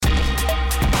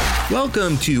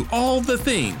Welcome to All the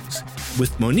Things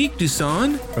with Monique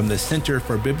Duson from the Center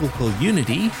for Biblical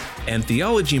Unity and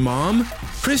Theology Mom,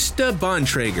 Krista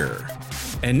Bontrager.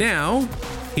 And now,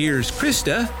 here's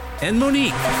Krista and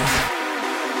Monique.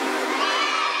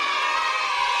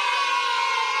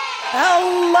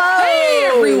 Hello! Hey,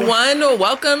 everyone.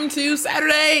 Welcome to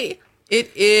Saturday.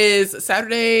 It is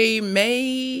Saturday,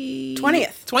 May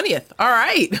 20th. All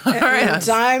right.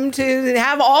 Time to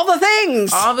have all the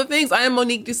things. All the things. I am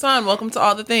Monique Duson. Welcome to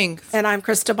All the Things. And I'm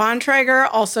Krista Bontrager,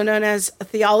 also known as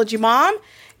Theology Mom.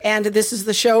 And this is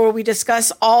the show where we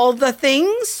discuss all the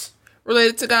things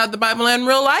Related to God, the Bible, and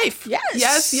real life.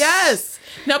 Yes.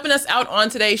 And helping us out on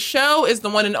today's show is the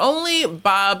one and only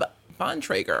Bob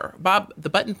Bontrager. Bob, the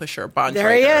button pusher, Bontrager.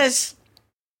 There he is.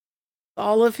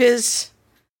 All of his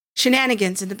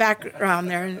shenanigans in the background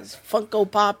there, and his Funko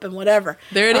Pop and whatever.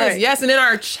 There it All is. right. Yes, and in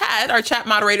our chat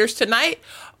moderators tonight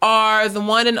are the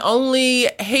one and only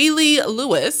Haley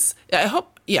Lewis. I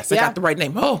hope, yes, I got the right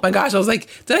name. Oh my gosh, I was like,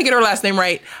 did I get her last name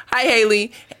right? Hi,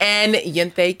 Haley. And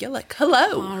Yente Gillick.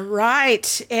 Hello. All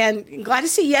right. And glad to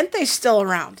see Yente still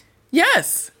around.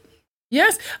 Yes.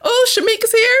 Oh,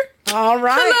 Shamika's here. All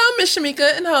right. Hello, Miss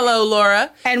Shamika, and hello,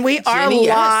 Laura. And we are Jenny,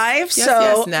 yes. live, Yes, so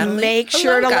yes, Natalie. make Hello,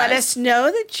 sure to let guys. us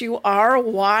know that you are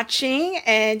watching,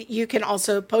 and you can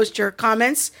also post your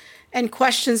comments and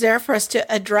questions there for us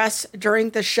to address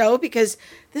during the show, because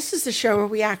this is the show where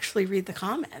we actually read the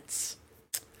comments.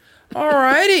 All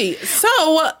righty.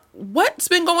 So, what's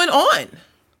been going on?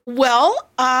 Well,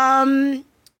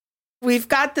 we've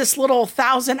got this little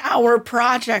 1,000-hour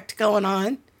project going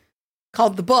on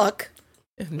called the book.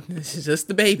 This is just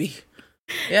the baby.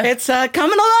 Yeah. It's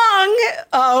coming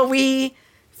along. We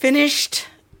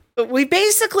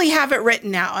basically have it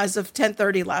written now as of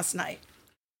 10:30 last night.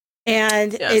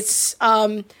 And Yes. it's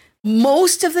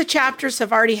most of the chapters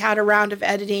have already had a round of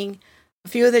editing. A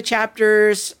few of the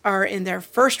chapters are in their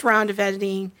first round of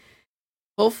editing.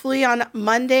 Hopefully on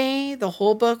Monday, the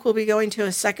whole book will be going to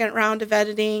a second round of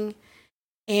editing.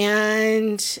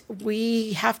 And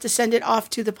we have to send it off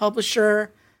to the publisher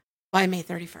by May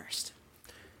 31st.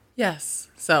 Yes.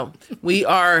 So we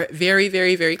are very,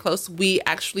 very, very close. We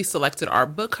actually selected our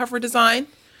book cover design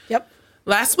Yep.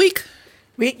 last week.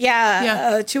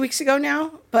 2 weeks ago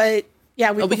now. But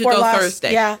yeah, we could before go last.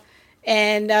 Thursday. Yeah.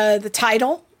 And the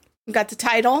title, we got the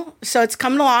title. So it's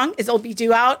coming along. It'll be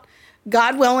due out,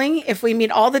 God willing, if we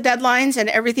meet all the deadlines and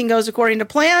everything goes according to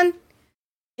plan,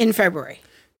 in February.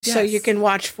 So Yes. you can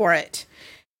watch for it.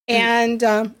 And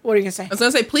what are you going to say? I was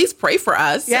going to say, please pray for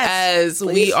us as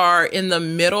please. we are in the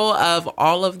middle of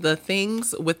all of the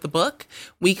things with the book.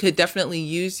 We could definitely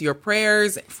use your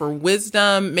prayers for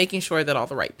wisdom, making sure that all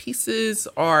the right pieces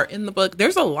are in the book.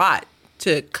 There's a lot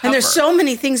to cover. And there's so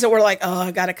many things that we're like, oh,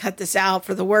 I got to cut this out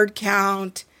for the word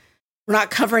count. We're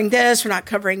not covering this. We're not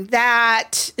covering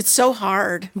that. It's so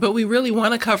hard. But we really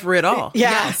want to cover it all.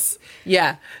 Yeah. Yes.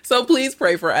 Yeah. So please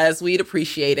pray for us. We'd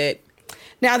appreciate it.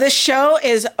 Now, this show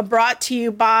is brought to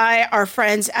you by our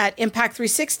friends at Impact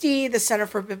 360, the Center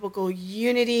for Biblical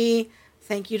Unity.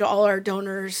 Thank you to all our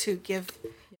donors who give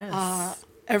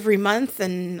every month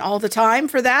and all the time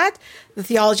for that. The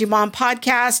Theology Mom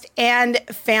podcast and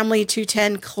Family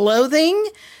 210 clothing.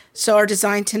 So our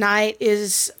design tonight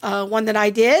is one that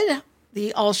I did,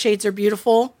 the All Shades Are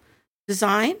Beautiful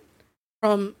design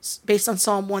based on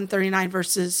Psalm 139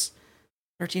 verses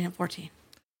 13 and 14.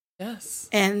 Yes.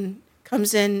 And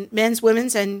comes in men's,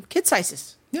 women's, and kid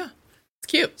sizes. Yeah. It's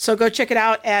cute. So go check it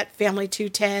out at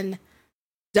family210.com.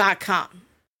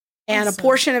 And Awesome. a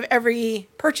portion of every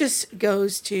purchase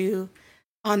goes to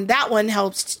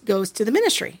the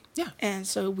ministry. Yeah. And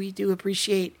so we do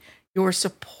appreciate your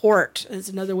support. Is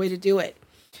another way to do it.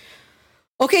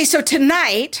 Okay, so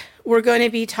tonight we're going to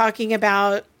be talking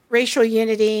about racial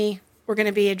unity. We're going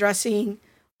to be addressing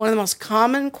one of the most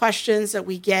common questions that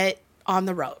we get on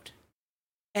the road.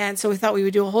 And so we thought we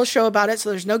would do a whole show about it. So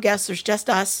there's no guests, there's just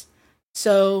us.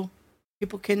 So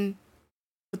people can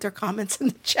put their comments in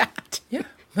the chat. Yeah.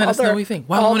 Let us know what you think.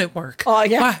 Why won't it work? Oh,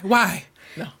 yeah. Why?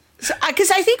 No.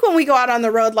 Because I think when we go out on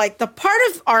the road, like the part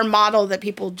of our model that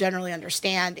people generally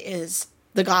understand is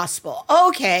the gospel.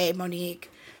 Okay,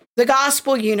 Monique, the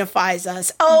gospel unifies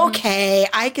us. Okay,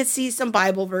 I could see some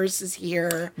Bible verses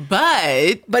here.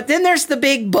 But then there's the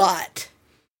big but.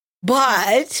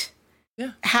 But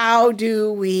how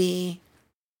do we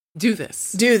do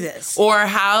this? Or Or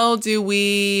how do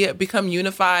we become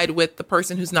unified with the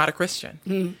person who's not a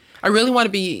Christian? I really want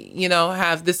to be,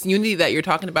 have this unity that you're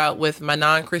talking about with my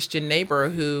non-Christian neighbor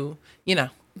who,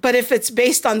 But if it's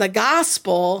based on the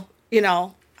gospel,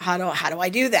 how do I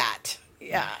do that?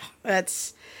 Yeah,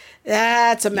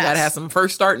 That's a mess. You got to have some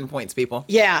first starting points, people.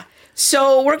 Yeah.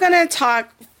 So we're going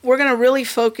to really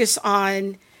focus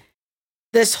on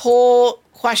this whole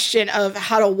question of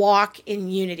how to walk in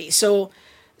unity. So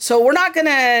we're not going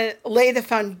to lay the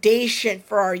foundation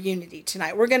for our unity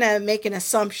tonight. We're going to make an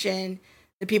assumption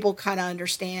that people kind of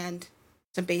understand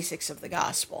some basics of the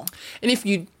gospel. And if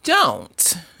you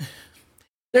don't,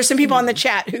 there's some people on the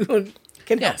chat who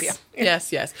can help you.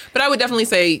 Yes. But I would definitely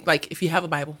say, like, if you have a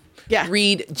Bible,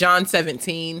 read John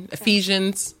 17,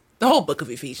 Ephesians, the whole book of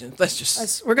Ephesians.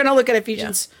 We're going to look at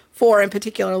Ephesians 4 in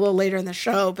particular a little later in the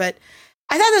show, but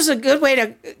I thought this was a good way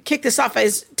to kick this off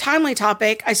as timely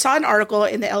topic. I saw an article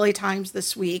in the LA Times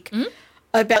this week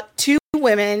about two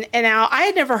women, and now I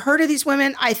had never heard of these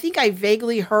women. I think I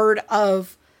vaguely heard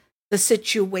of the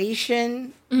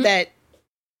situation that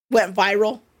went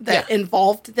viral that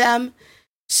involved them.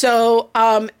 So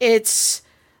it's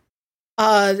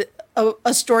a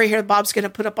story here Bob's going to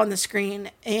put up on the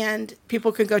screen, and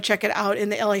people can go check it out in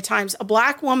the LA Times. A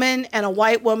black woman and a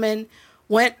white woman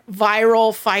went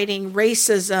viral fighting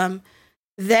racism.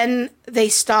 Then they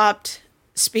stopped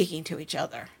speaking to each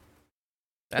other.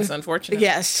 That's unfortunate.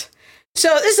 Yes. So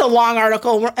this is a long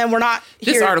article, and we're not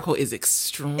here. This article is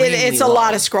extremely It's long. a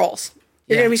lot of scrolls.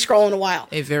 You're going to be scrolling a while.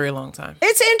 A very long time.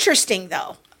 It's interesting,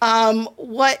 though.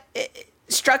 What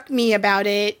struck me about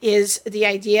it is the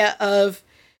idea of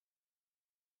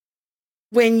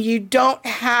when you don't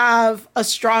have a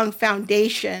strong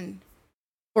foundation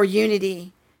for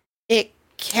unity, it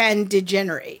can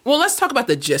degenerate. Well, let's talk about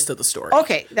the gist of the story.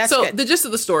 Okay, that's good. So the gist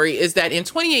of the story is that in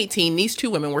 2018, these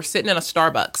two women were sitting in a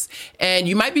Starbucks, and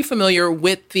you might be familiar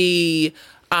with the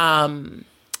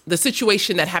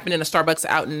situation that happened in a Starbucks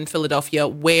out in Philadelphia,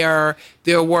 where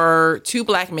there were two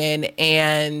black men,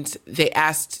 and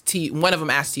one of them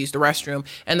asked to use the restroom,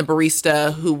 and the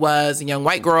barista, who was a young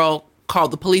white girl, called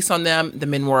the police on them. The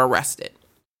men were arrested.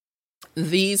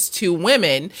 These two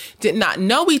women did not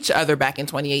know each other back in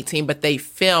 2018, but they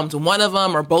filmed, one of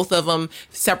them or both of them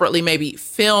separately maybe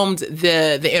filmed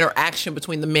the interaction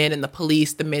between the men and the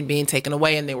police, the men being taken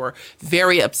away, and they were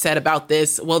very upset about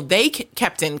this. Well, they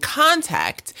kept in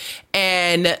contact,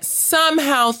 and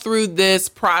somehow through this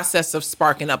process of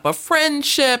sparking up a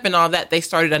friendship and all that, they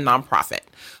started a nonprofit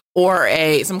or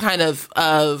some kind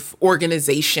of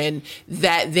organization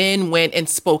that then went and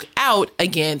spoke out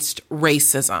against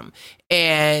racism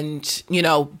and,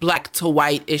 black to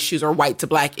white issues or white to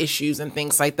black issues and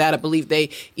things like that. I believe they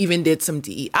even did some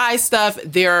DEI stuff.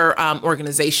 Their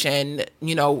organization,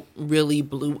 really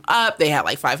blew up. They had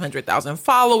like 500,000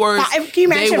 followers. Can you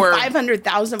imagine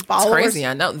 500,000 followers? It's crazy,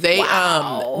 I know.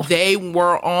 They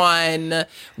were on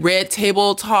Red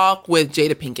Table Talk with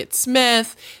Jada Pinkett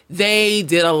Smith. They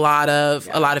did a lot of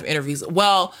interviews.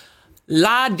 Well,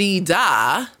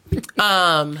 la-di-da,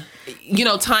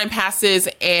 time passes,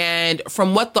 and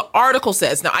from what the article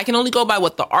says, now I can only go by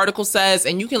what the article says,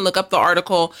 and you can look up the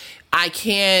article. I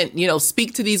can't,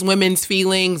 speak to these women's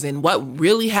feelings and what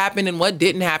really happened and what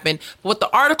didn't happen. But what the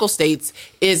article states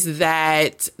is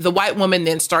that the white woman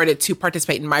then started to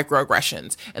participate in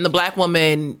microaggressions, and the black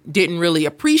woman didn't really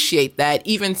appreciate that,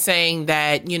 even saying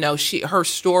that, her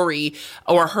story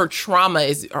or her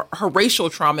racial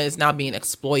trauma is now being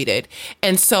exploited.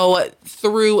 And so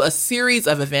through a series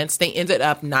of events, they ended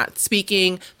up not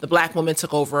speaking. The black woman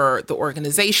took over the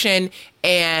organization,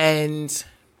 and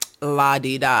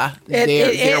la-di-da, there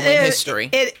went history.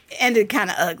 It ended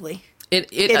kind of ugly. It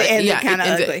ended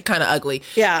kind of ugly.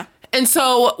 Yeah. And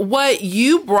so what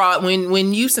you brought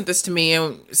when you sent this to me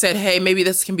and said, hey, maybe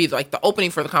this can be like the opening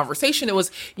for the conversation, it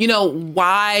was,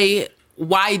 why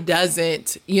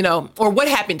doesn't, or what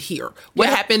happened here? What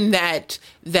happened that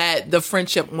the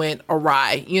friendship went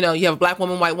awry? You have a black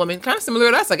woman, white woman, kind of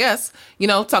similar to us, I guess,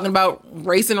 talking about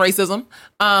race and racism.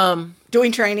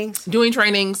 Doing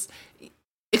trainings.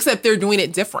 Except they're doing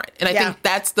it different. And I think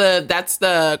that's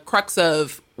the crux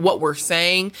of what we're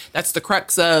saying. That's the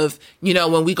crux of,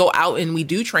 when we go out and we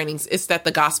do trainings, it's that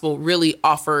the gospel really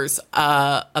offers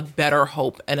a better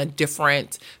hope and a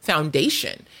different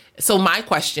foundation. So my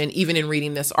question, even in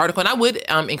reading this article, and I would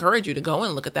encourage you to go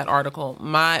and look at that article.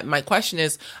 My question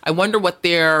is, I wonder what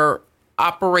their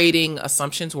operating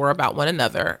assumptions were about one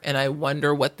another, and I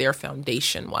wonder what their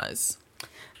foundation was.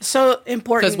 So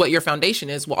important. Because what your foundation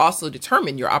is will also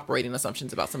determine your operating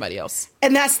assumptions about somebody else.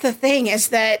 And that's the thing, is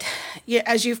that,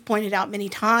 as you've pointed out many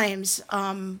times,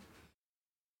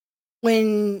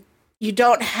 when you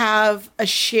don't have a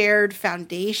shared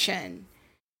foundation,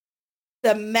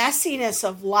 the messiness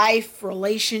of life,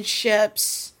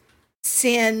 relationships,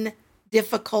 sin,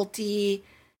 difficulty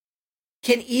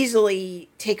can easily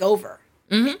take over.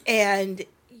 Mm-hmm. And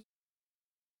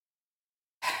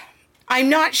I'm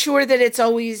not sure that it's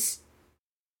always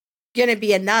going to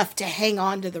be enough to hang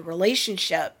on to the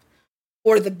relationship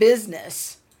or the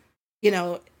business,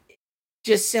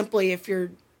 just simply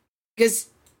because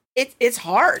it's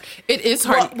hard. It is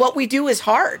hard. What we do is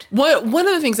hard. One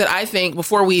of the things that I think,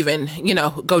 before we even,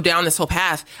 go down this whole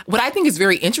path, what I think is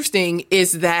very interesting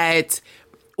is that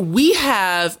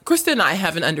Krista and I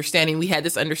have an understanding. We had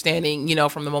this understanding,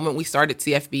 from the moment we started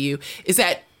CFBU, is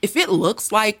that if it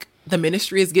looks like the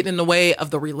ministry is getting in the way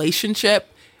of the relationship,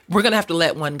 we're going to have to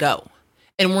let one go.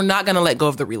 And we're not going to let go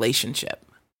of the relationship.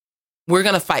 We're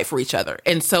going to fight for each other.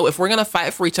 And so if we're going to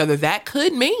fight for each other, that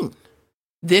could mean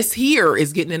this here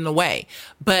is getting in the way.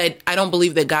 But I don't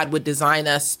believe that God would design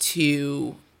us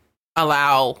to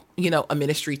allow, a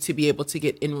ministry to be able to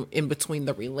get in between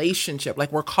the relationship.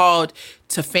 Like, we're called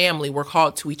to family, we're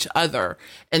called to each other.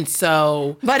 And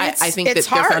so I think that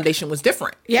their foundation was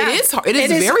different. Yeah. It is hard. It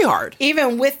is very hard.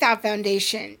 Even with that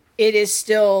foundation, it is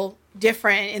still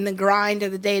different in the grind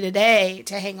of the day to day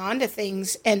to hang on to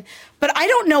things. But I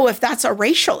don't know if that's a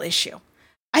racial issue.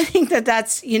 I think that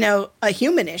that's, a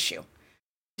human issue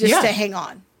just to hang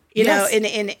on,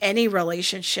 in any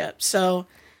relationship. So,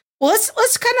 well,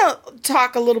 let's kind of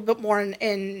talk a little bit more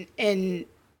and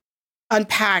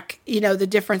unpack, the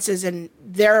differences in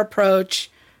their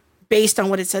approach based on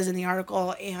what it says in the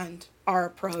article and our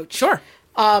approach. Sure.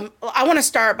 I want to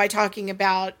start by talking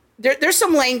about, there's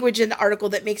some language in the article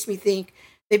that makes me think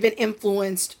they've been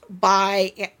influenced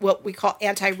by what we call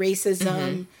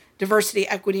antiracism, diversity,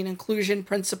 equity, and inclusion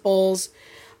principles.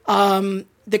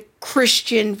 The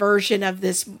Christian version of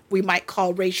this we might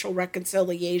call racial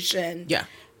reconciliation. Yeah.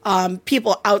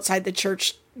 People outside the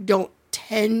church don't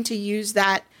tend to use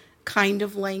that kind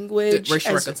of language.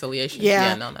 Racial reconciliation.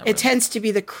 Yeah, no, not it really. tends to be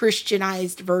the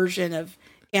Christianized version of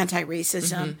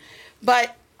antiracism.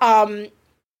 But, even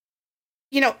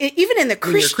in the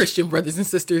Your Christian brothers and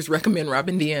sisters recommend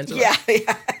Robin DeAngelo. Yeah.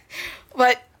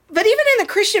 But even in the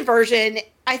Christian version,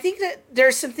 I think that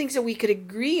there's some things that we could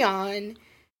agree on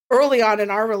early on in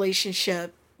our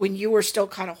relationship when you were still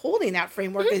kind of holding that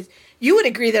framework. Is you would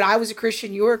agree that I was a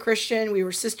Christian, you were a Christian, we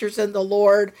were sisters in the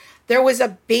Lord. There was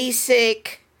something,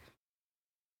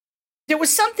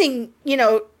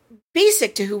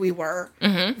 basic to who we were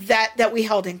that we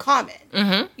held in common,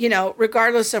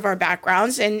 regardless of our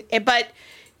backgrounds. But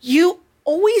you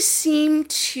always seem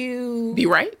to be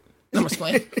right. I'm just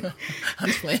playing.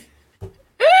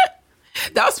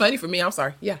 That was funny for me. I'm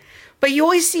sorry. Yeah. But you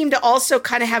always seem to also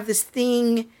kind of have this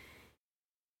thing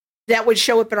that would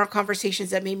show up in our conversations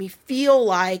that made me feel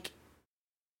like,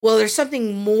 well, there's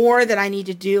something more that I need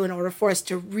to do in order for us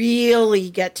to really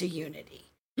get to unity.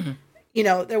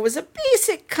 There was a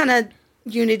basic kind of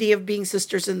unity of being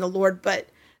sisters in the Lord, but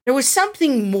there was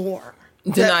something more.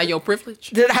 Deny your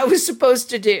privilege. That I was supposed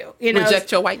to do.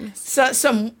 Reject your whiteness.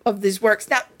 Some of these works.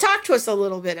 Now, talk to us a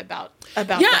little bit about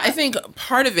that. I think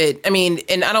part of it, and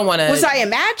I don't want to... Was I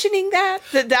imagining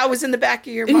that was in the back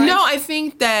of your mind? No, I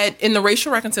think that in the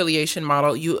racial reconciliation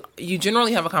model, you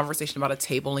generally have a conversation about a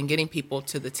table and getting people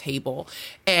to the table.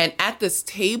 And at this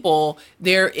table,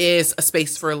 there is a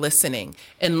space for listening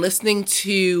and listening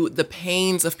to the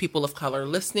pains of people of color,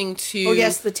 listening to... Oh,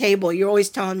 yes, the table. You're always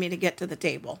telling me to get to the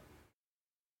table.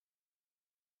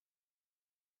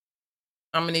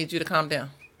 I'm going to need you to calm down.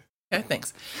 Okay,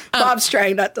 thanks. Bob's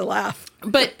trying not to laugh.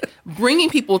 But bringing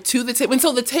people to the table. And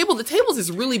so the tables is this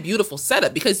really beautiful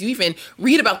setup because you even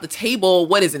read about the table.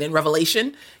 What is it in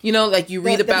Revelation? Like you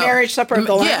read about the marriage supper of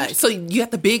the Lamb. Yeah. So you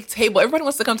have the big table. Everybody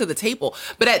wants to come to the table.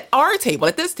 But at our table,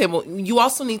 at this table, you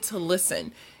also need to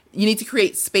listen. You need to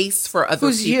create space for other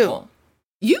people.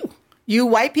 You? You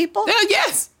white people?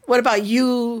 Yes. What about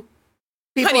you?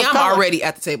 Honey, I'm already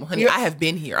at the table. Honey, I have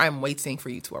been here. I'm waiting for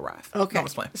you to arrive. Okay. No, I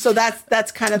was playing. So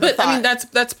that's kind of the thought. I mean,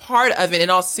 that's part of it. In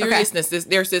all seriousness,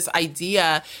 there's this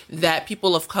idea that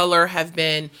people of color have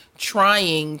been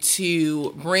trying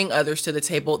to bring others to the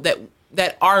table,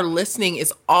 that our listening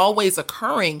is always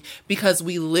occurring because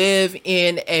we live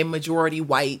in a majority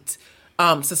white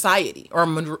society or a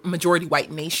majority white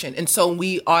nation. And so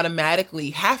we automatically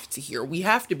have to hear, we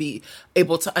have to be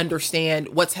able to understand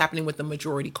what's happening with the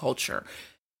majority culture.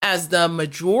 As the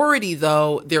majority,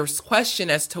 though, there's question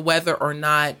as to whether or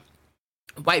not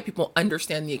white people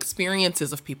understand the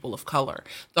experiences of people of color,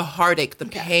 the heartache, the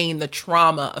pain, the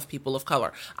trauma of people of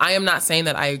color. I am not saying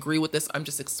that I agree with this. I'm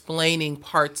just explaining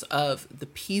parts of the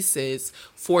pieces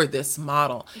for this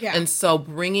model. Yeah. And so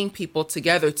bringing people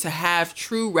together to have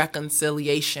true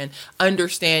reconciliation,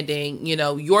 understanding,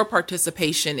 your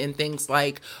participation in things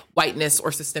like whiteness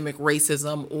or systemic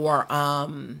racism or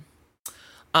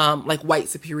like white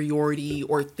superiority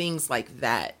or things like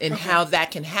that, and how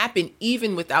that can happen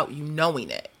even without you knowing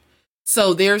it.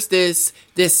 So there's this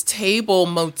table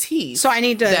motif. So I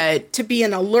need to be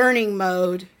in a learning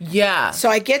mode. Yeah. So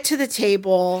I get to the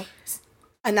table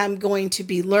and I'm going to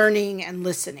be learning and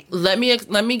listening. Let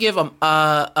me give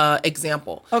a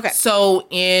example. Okay. So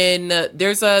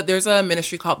there's a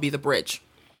ministry called Be the Bridge.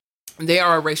 They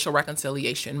are a racial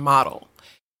reconciliation model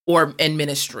and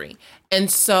ministry.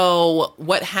 And so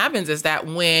what happens is that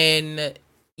when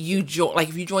you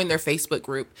if you join their Facebook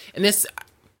group, and this,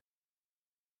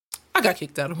 I got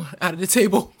kicked out of the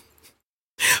table.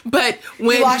 But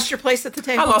when you lost your place at the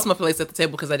table, I lost my place at the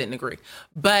table because I didn't agree.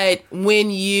 But when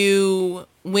you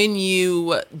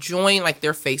join like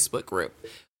their Facebook group,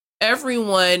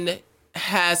 everyone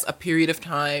has a period of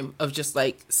time of just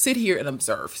like sit here and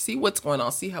observe, see what's going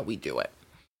on, see how we do it.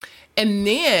 And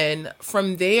then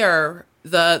from there,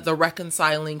 the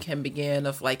reconciling can begin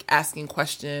of like asking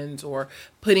questions or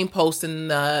putting posts in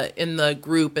the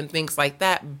group and things like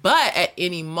that. But at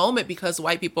any moment, because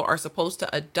white people are supposed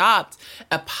to adopt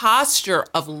a posture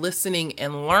of listening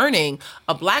and learning,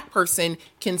 a black person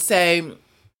can say,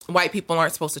 white people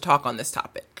aren't supposed to talk on this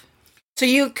topic. So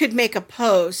you could make a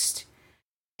post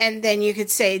and then you could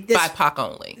say this BIPOC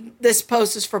only. This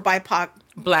post is for BIPOC,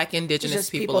 Black, Indigenous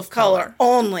people of color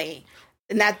only.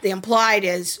 And that the implied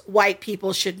is white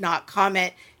people should not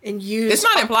comment and use. It's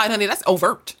not implied, honey. That's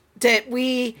overt. That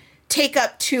we take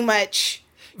up too much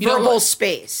verbal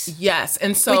space. Yes.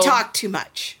 And so we talk too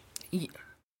much. Yeah.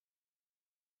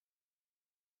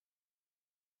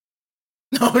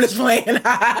 No, I'm just playing.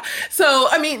 So,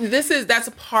 I mean, that's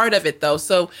a part of it though.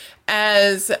 So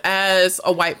as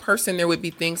a white person, there would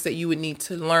be things that you would need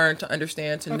to learn, to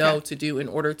understand, to know, to do in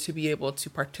order to be able to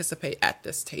participate at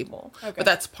this table. Okay. But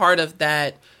that's part of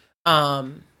that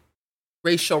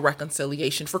racial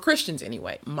reconciliation for Christians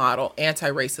anyway model.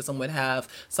 Antiracism would have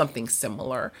something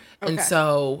similar. Okay. And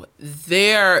so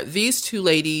these two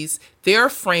ladies, their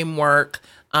framework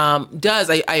does,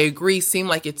 I agree, seem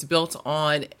like it's built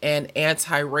on an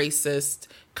anti-racist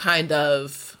kind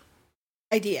of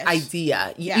idea.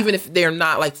 Yeah. Even if they're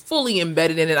not like fully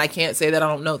embedded in it, I can't say that I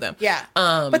don't know them. Yeah.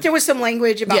 But there was some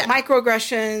language about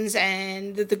microaggressions,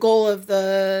 and the goal of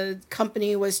the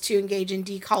company was to engage in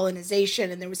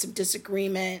decolonization, and there was some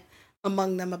disagreement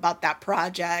among them about that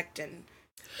project.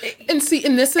 This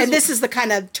is the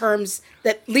kind of terms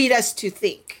that lead us to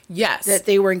think that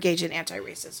they were engaged in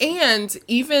anti-racism. And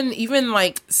even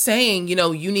like saying,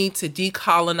 you need to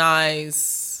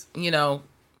decolonize,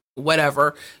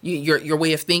 whatever, your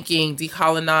way of thinking,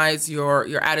 decolonize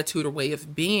your attitude or way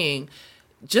of being.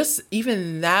 Just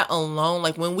even that alone,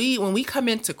 like when we come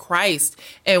into Christ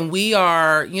and we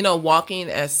are, walking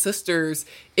as sisters,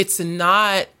 it's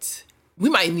not. We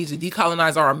might need to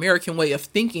decolonize our American way of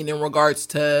thinking in regards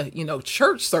to,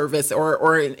 church service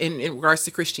or in regards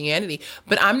to Christianity.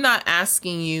 But I'm not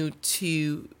asking you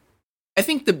to, I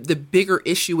think the bigger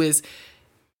issue is,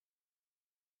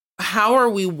 how are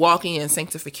we walking in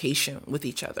sanctification with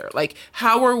each other? Like,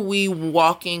 how are we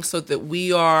walking so that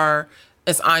we are,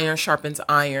 as iron sharpens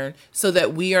iron, so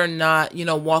that we are not,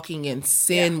 walking in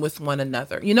sin with one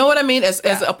another? You know what I mean? As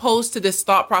opposed to this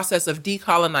thought process of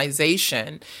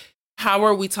decolonization, how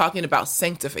are we talking about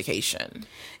sanctification?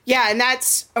 Yeah, and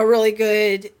that's a really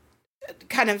good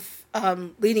kind of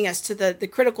leading us to the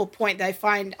critical point that I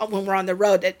find when we're on the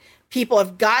road that people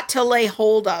have got to lay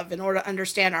hold of in order to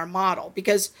understand our model.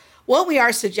 Because what we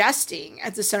are suggesting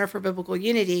at the Center for Biblical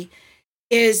Unity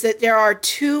is that there are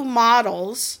two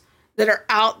models that are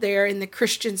out there in the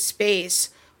Christian space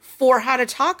for how to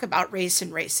talk about race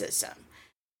and racism.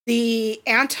 The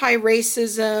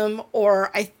anti-racism,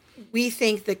 or we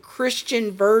think the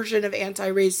Christian version of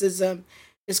anti-racism,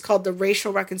 is called the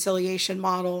racial reconciliation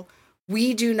model.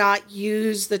 We do not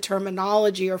use the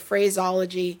terminology or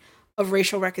phraseology of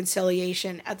racial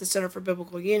reconciliation at the Center for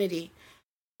Biblical Unity.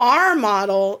 Our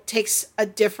model takes a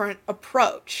different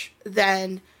approach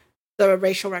than the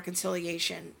racial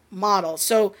reconciliation model.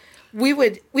 So we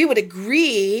would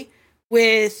agree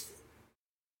with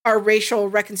our racial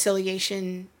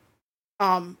reconciliation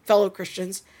fellow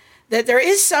Christians that there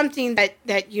is something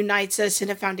that unites us in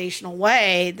a foundational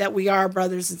way, that we are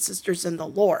brothers and sisters in the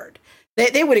Lord.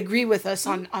 They would agree with us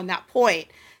on that point.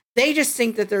 They just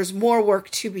think that there's more work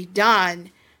to be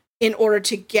done in order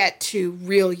to get to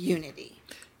real unity.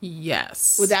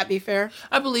 Yes. Would that be fair?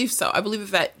 I believe so. I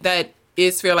believe that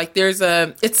is fair. Like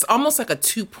it's almost like a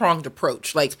two-pronged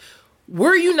approach. Like,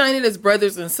 we're united as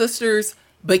brothers and sisters,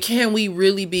 but can we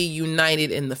really be united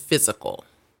in the physical?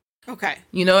 Okay.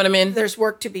 You know what I mean? There's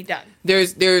work to be done.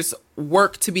 There's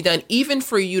work to be done, even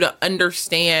for you to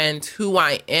understand who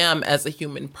I am as a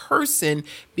human person,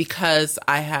 because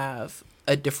I have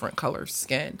a different color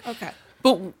skin. Okay.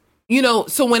 But, you know,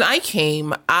 so when I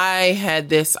came, I had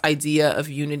this idea of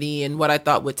unity and what I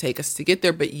thought would take us to get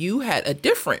there. But you had a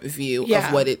different view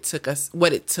of what it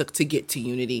took to get to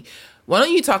unity. Why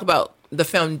don't you talk about the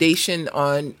foundation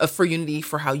for unity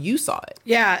for how you saw it?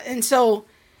 Yeah. And so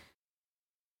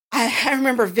I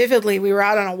remember vividly, we were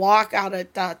out on a walk out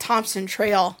at Thompson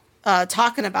Trail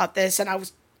talking about this. And I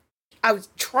was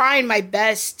trying my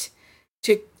best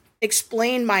to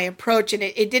explain my approach. And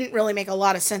it didn't really make a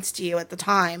lot of sense to you at the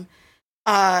time.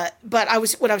 But what I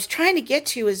was trying to get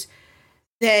to is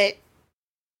that,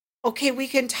 okay, we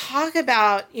can talk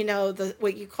about, you know,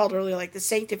 what you called earlier, like the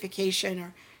sanctification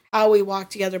or how we walk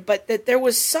together, but that there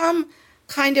was some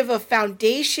kind of a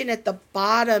foundation at the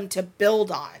bottom to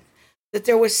build on, that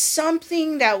there was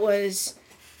something that was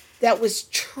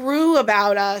true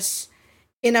about us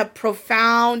in a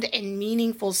profound and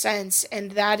meaningful sense.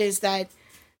 And that is that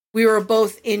we were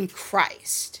both in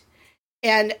Christ.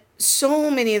 And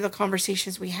so many of the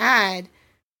conversations we had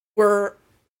were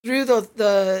through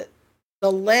the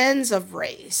lens of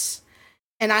race.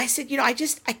 And I said, you know, I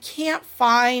can't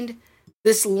find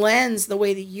this lens the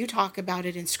way that you talk about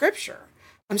it in Scripture.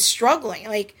 I'm struggling.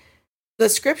 Like, the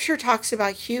Scripture talks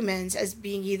about humans as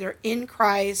being either in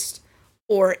Christ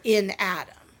or in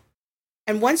Adam.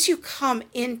 And once you come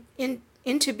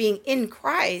into being in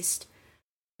Christ,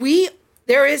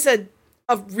 there is a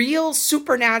real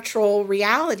supernatural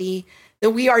reality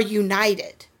that we are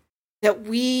united, that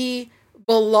we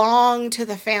belong to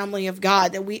the family of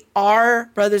God, that we are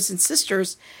brothers and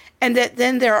sisters, and that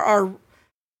then there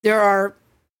are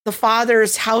the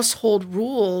Father's household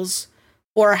rules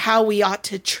for how we ought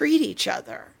to treat each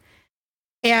other.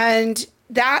 And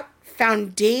that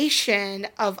foundation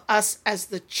of us as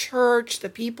the church, the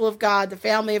people of God, the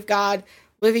family of God,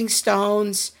 living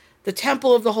stones, the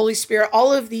temple of the Holy Spirit,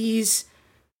 all of these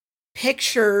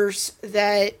pictures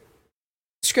that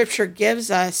Scripture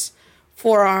gives us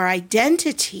for our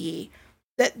identity,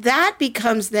 that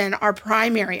becomes then our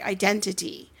primary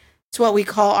identity. It's what we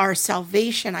call our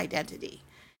salvation identity.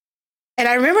 And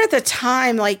I remember at the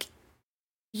time, like,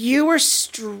 you were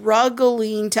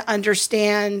struggling to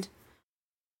understand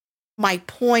my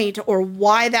point or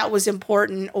why that was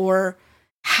important or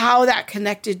how that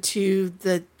connected to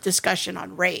the discussion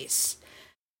on race.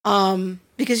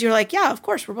 Because you're like, yeah, of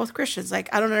course, we're both Christians.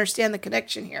 Like, I don't understand the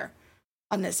connection here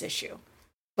on this issue.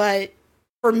 But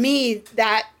for me,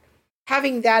 that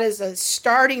having that as a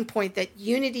starting point, that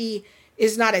unity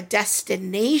is not a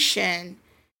destination,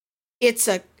 it's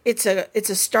a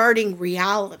starting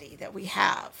reality that we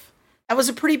have. That was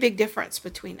a pretty big difference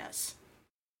between us.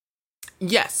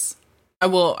 Yes, I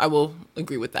will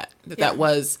agree with that. That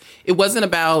was, it wasn't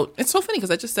about, it's so funny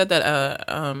because I just said that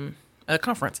at a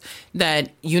conference, that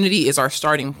unity is our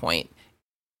starting point.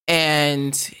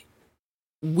 And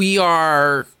we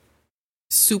are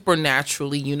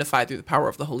supernaturally unified through the power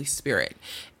of the Holy Spirit.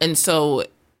 And so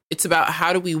it's about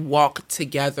how do we walk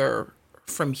together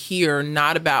from here,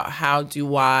 not about how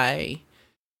do I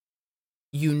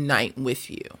unite with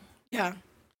you. Yeah.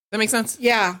 That makes sense?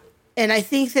 Yeah. And I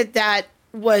think that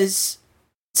was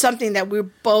something that we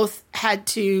both had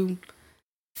to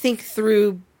think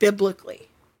through biblically.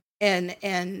 And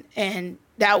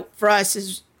that for us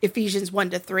is Ephesians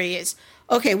 1-3 is,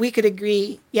 okay, we could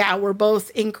agree, yeah, we're both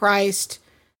in Christ.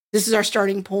 This is our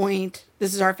starting point.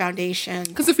 This is our foundation.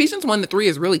 Because Ephesians 1-3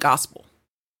 is really gospel.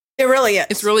 It really is.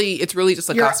 It's really just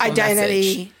a your gospel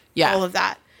identity, message. Yeah. all of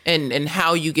that. And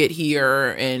how you get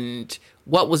here and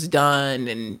what was done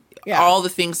and all the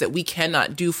things that we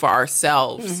cannot do for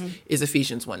ourselves is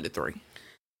Ephesians 1-3.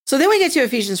 So then we get to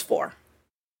Ephesians 4.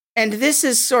 And this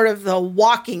is sort of the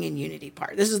walking in unity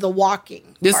part. This is the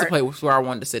walking This part. is the place where I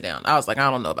wanted to sit down. I was like,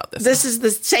 I don't know about this. This is the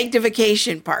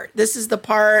sanctification part. This is the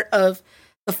part of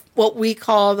what we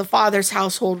call the Father's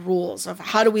household rules of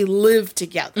how do we live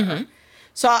together. Mm-hmm.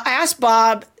 So I asked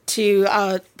Bob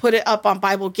to put it up on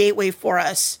Bible Gateway for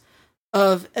us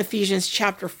of Ephesians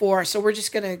chapter 4. So we're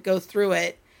just going to go through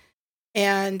it.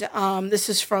 And this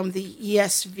is from the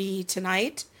ESV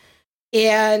tonight.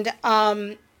 And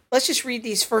let's just read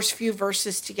these first few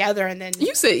verses together. And then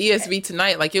you said ESV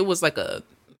tonight like it was like a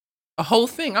whole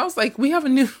thing. I was like, we have a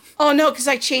new. Oh, no, because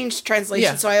I changed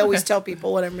translation. So I always tell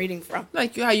people what I'm reading from.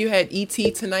 Like how you had ET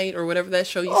tonight or whatever that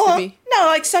show used to be. No,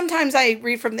 like sometimes I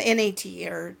read from the NAT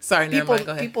or. Sorry, people, never mind.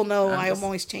 Go ahead. People know I'm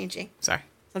always changing. Sorry.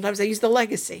 Sometimes I use the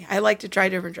Legacy. I like to try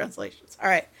different translations. All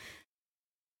right.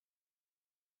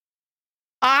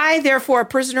 I, therefore, a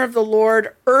prisoner of the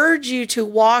Lord, urge you to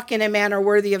walk in a manner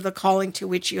worthy of the calling to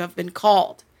which you have been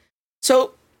called.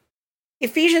 So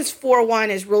Ephesians 4:1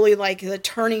 is really like the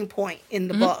turning point in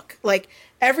the book. Like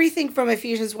everything from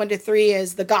Ephesians 1-3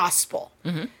 is the gospel,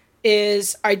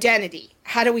 is identity.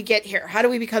 How do we get here? How do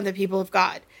we become the people of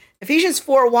God? Ephesians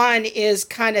 4:1 is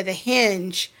kind of the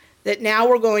hinge that now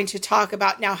we're going to talk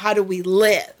about now, how do we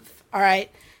live? All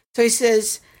right. So he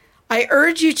says, I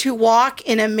urge you to walk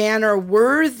in a manner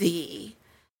worthy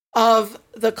of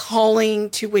the calling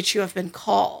to which you have been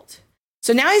called.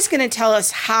 So now he's going to tell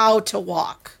us how to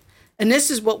walk. And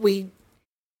this is what we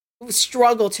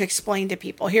struggle to explain to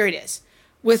people. Here it is.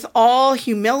 With all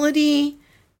humility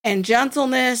and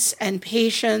gentleness and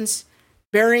patience,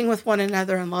 bearing with one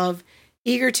another in love,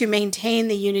 eager to maintain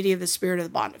the unity of the Spirit of the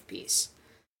bond of peace.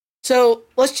 So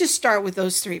let's just start with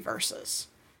those 3 verses.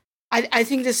 I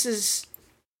think this is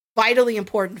vitally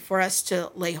important for us to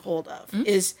lay hold of,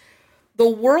 is the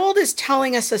world is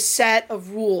telling us a set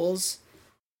of rules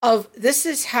of this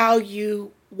is how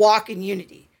you walk in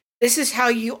unity. This is how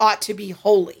you ought to be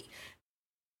holy.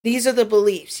 These are the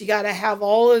beliefs. You got to have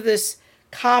all of this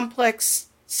complex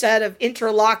set of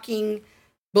interlocking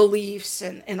beliefs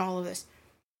and all of this.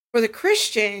 For the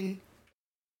Christian,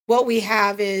 what we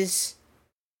have is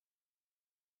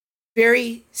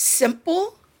very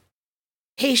simple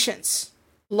patience,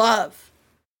 love,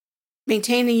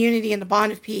 maintain the unity and the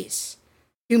bond of peace,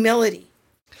 humility.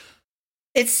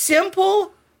 It's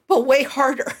simple, but way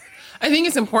harder. I think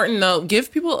it's important, though,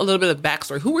 give people a little bit of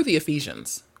backstory. Who were the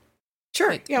Ephesians?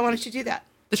 Sure. Yeah, why don't you do that?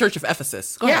 The Church of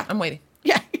Ephesus. Go ahead. I'm waiting.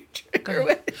 Yeah.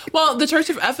 Well, the Church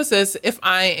of Ephesus, if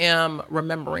I am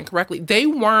remembering correctly, they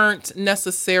weren't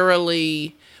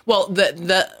necessarily, well,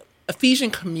 the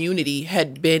Ephesian community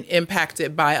had been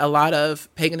impacted by a lot of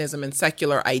paganism and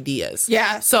secular ideas.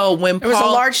 Yeah. So when there was a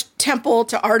large temple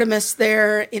to Artemis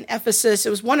there in Ephesus. It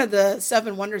was one of the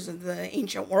 7 wonders of the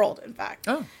ancient world, in fact.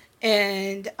 Oh.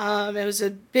 And it was a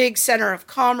big center of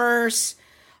commerce.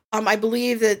 I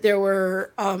believe that there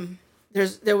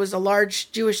was a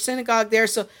large Jewish synagogue there.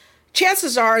 So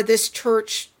chances are this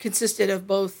church consisted of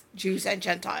both Jews and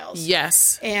Gentiles.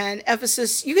 Yes. And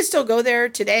Ephesus, you can still go there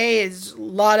today. There's a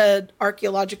lot of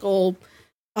archaeological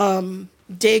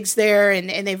digs there,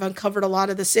 and they've uncovered a lot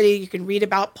of the city. You can read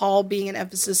about Paul being in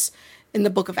Ephesus in the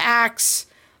book of Acts.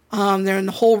 They're in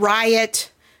the whole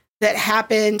riot that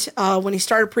happened when he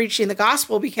started preaching the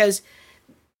gospel, because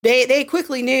they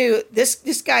quickly knew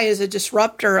this guy is a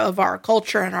disruptor of our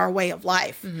culture and our way of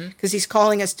life, because he's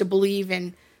calling us to believe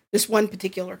in this one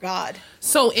particular God.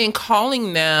 So in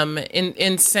calling them,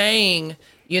 in saying,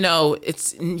 you now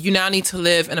need to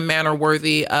live in a manner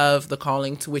worthy of the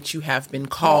calling to which you have been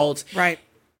called. Right.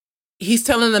 He's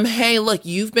telling them, hey, look,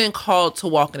 you've been called to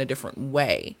walk in a different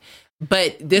way.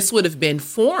 But this would have been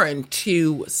foreign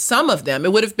to some of them.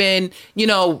 It would have been,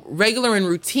 regular and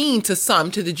routine to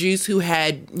some, to the Jews who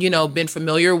had, been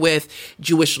familiar with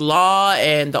Jewish law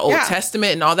and the Old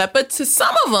Testament and all that. But to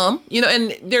some of them,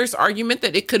 and there's argument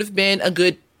that it could have been a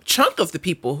good chunk of the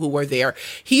people who were there.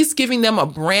 He's giving them a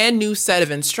brand new set of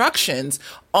instructions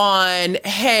on,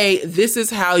 hey, this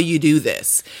is how you do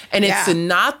this. And it's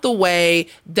not the way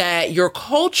that your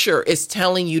culture is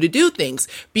telling you to do things.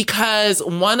 Because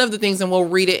one of the things, and we'll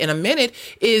read it in a minute,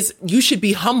 is you should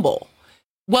be humble.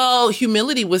 Well,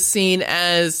 humility was seen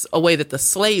as a way that the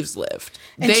slaves lived.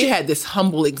 They had this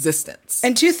humble existence.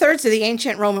 And 2/3 of the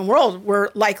ancient Roman world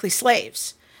were likely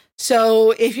slaves.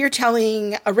 So if you're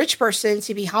telling a rich person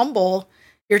to be humble,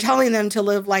 you're telling them to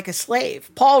live like a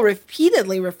slave. Paul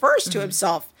repeatedly refers to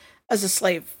himself as a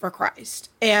slave for Christ.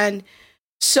 And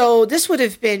so this would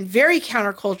have been very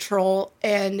countercultural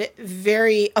and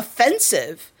very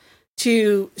offensive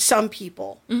to some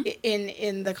people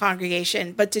in the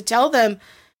congregation. But to tell them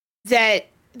that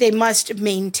they must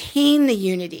maintain the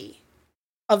unity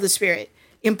of the Spirit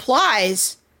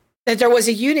implies that there was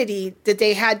a unity that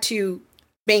they had to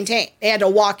maintain. They had to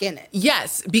walk in it.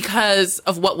 Yes, because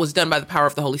of what was done by the power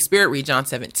of the Holy Spirit, read John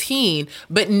 17.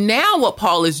 But now what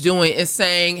Paul is doing is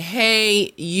saying,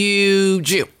 hey, you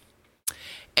Jew,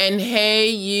 and hey,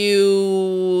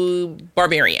 you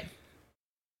barbarian,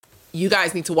 you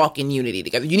guys need to walk in unity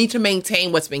together. You need to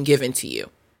maintain what's been given to you.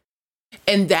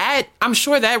 And that, I'm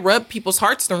sure that rubbed people's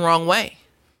hearts the wrong way.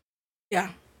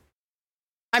 Yeah.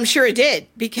 I'm sure it did,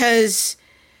 because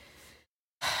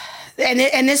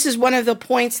and this is one of the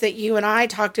points that you and I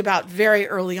talked about very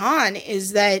early on,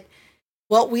 is that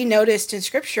what we noticed in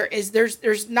Scripture is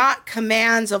there's not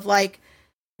commands of like,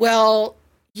 well,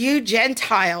 you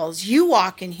Gentiles, you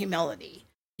walk in humility.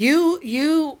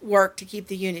 You work to keep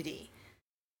the unity.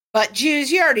 But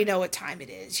Jews, you already know what time it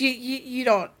is. You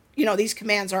don't these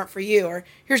commands aren't for you, or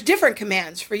here's different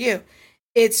commands for you.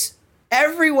 It's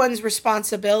everyone's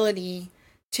responsibility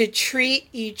to treat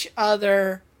each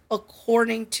other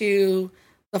according to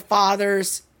the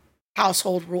Father's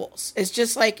household rules. It's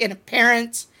just like in a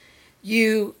parent,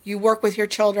 you work with your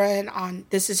children on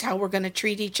this is how we're going to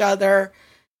treat each other,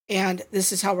 and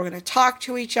this is how we're going to talk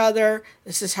to each other.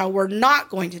 This is how we're not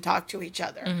going to talk to each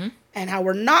other, and how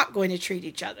we're not going to treat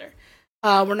each other.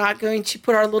 We're not going to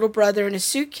put our little brother in a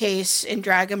suitcase and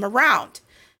drag him around.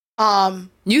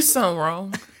 You so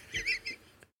wrong.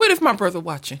 What if my brother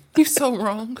watching? You so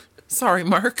wrong. Sorry,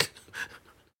 Mark.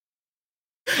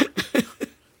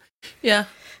 Yeah.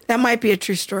 That might be a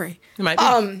true story. It might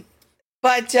be.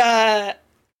 But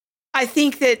I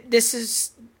think that this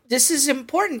is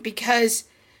important because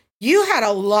you had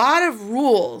a lot of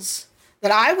rules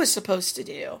that I was supposed to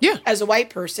do as a white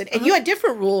person, and you had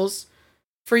different rules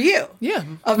for you. Yeah.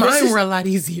 Mine were a lot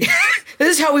easier.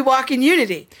 This is how we walk in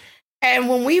unity. And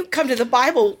when we come to the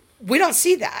Bible, we don't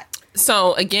see that.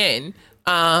 So again,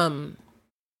 and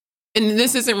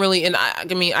this isn't really, and I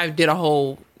mean, I did a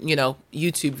whole,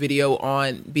 YouTube video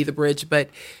on Be the Bridge, but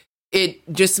it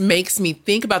just makes me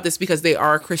think about this because they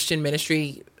are a Christian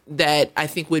ministry that I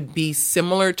think would be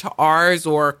similar to ours,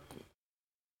 or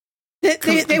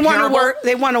they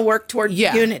want to work toward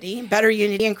unity, better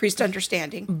unity, increased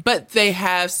understanding. But they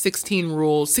have 16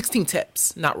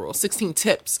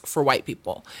 tips for white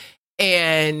people.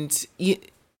 And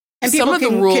some of the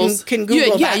rules can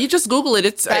Google that. You just Google it.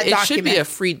 It should be a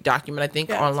free document, I think,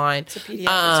 online. It's a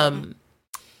PDF.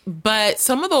 But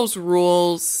some of those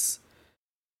rules,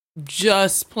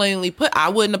 just plainly put, I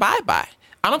wouldn't abide by.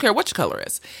 I don't care what your color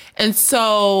is. And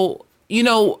so,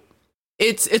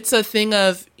 it's a thing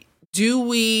of, do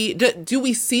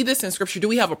we see this in Scripture? Do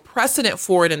we have a precedent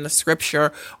for it in the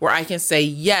Scripture where I can say,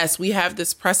 yes, we have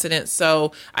this precedent,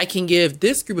 so I can give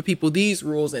this group of people these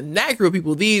rules and that group of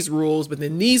people these rules, but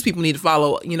then these people need to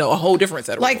follow, a whole different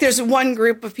set of rules. Like there's one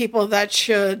group of people that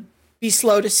should be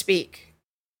slow to speak.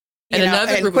 And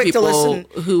another group of people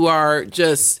who are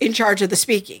just in charge of the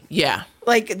speaking. Yeah.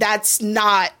 Like that's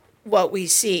not what we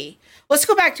see. Let's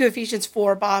go back to Ephesians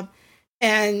 4, Bob,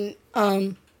 and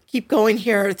keep going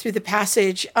here through the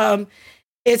passage.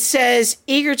 It says,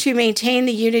 eager to maintain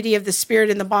the unity of the Spirit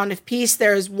in the bond of peace.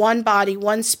 There is one body,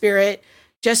 one Spirit,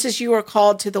 just as you are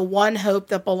called to the one hope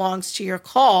that belongs to your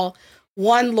call,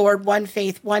 one Lord, one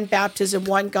faith, one baptism,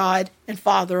 one God and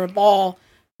Father of all,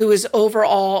 who is over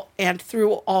all and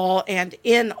through all and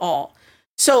in all.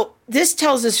 So this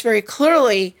tells us very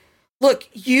clearly, look,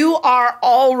 you are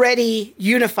already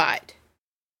unified.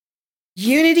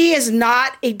 Unity is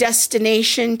not a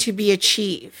destination to be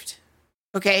achieved,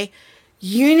 okay?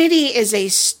 Unity is a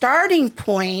starting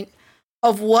point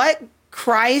of what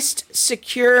Christ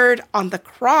secured on the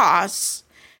cross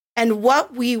and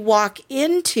what we walk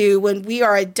into when we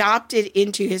are adopted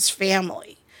into his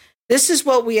family. This is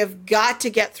what we have got to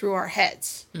get through our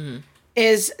heads,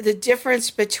 is the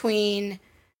difference between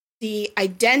the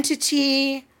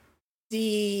identity,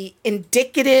 the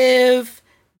indicative,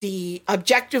 the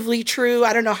objectively true,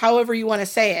 I don't know, however you want to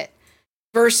say it,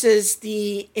 versus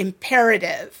the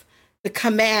imperative, the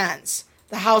commands,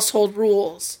 the household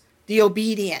rules, the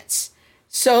obedience.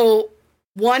 So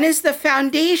one is the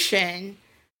foundation,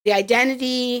 the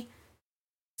identity,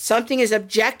 something is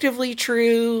objectively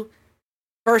true,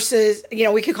 versus,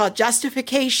 we can call it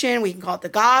justification, we can call it the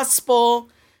gospel,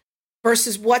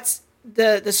 versus what's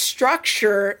the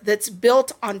structure that's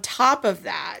built on top of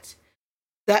that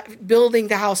building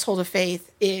the household of faith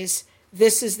is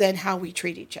then how we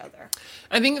treat each other.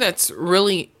 I think that's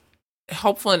really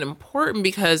helpful and important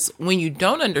because when you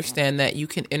don't understand that, you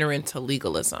can enter into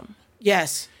legalism.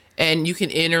 Yes. And you can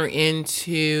enter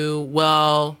into,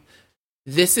 well,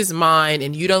 this is mine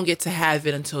and you don't get to have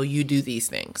it until you do these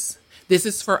things. This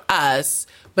is for us,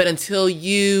 but until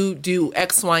you do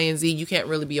X, Y, and Z, you can't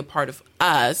really be a part of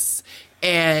us.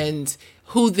 And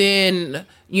who then,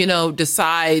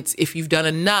 decides if you've done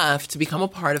enough to become a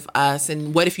part of us?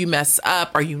 And what if you mess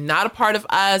up? Are you not a part of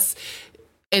us?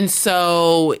 And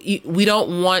so we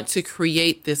don't want to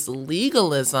create this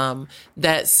legalism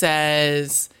that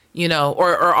says,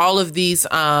 or all of these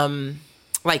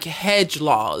like hedge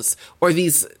laws or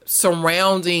these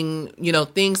surrounding,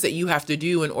 things that you have to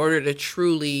do in order to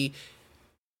truly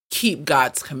keep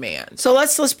God's command. So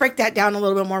let's break that down a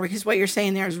little bit more because what you're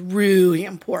saying there is really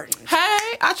important.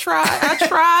 Hey, I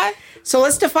try. So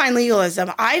let's define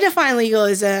legalism. I define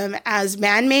legalism as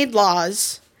man-made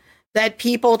laws that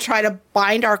people try to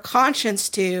bind our conscience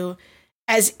to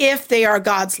as if they are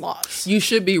God's laws. You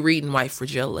should be reading White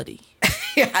Fragility.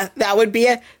 Yeah, that would be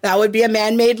a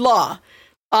man-made law.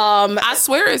 I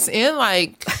swear it's in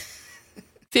like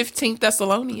 15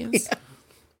 Thessalonians. Yeah.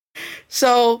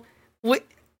 So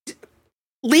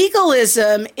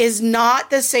legalism is not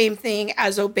the same thing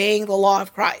as obeying the law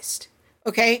of Christ.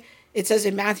 Okay? It says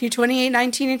in Matthew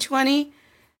 28:19-20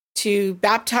 to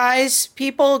baptize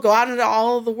people, go out into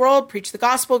all of the world, preach the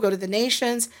gospel, go to the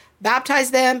nations,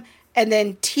 baptize them, and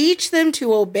then teach them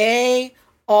to obey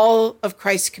all of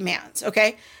Christ's commands.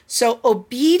 Okay? So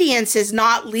obedience is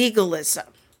not legalism.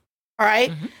 All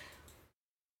right? Mm-hmm.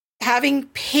 Having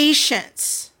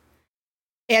patience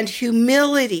and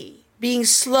humility, being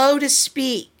slow to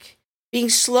speak, being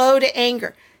slow to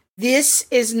anger. This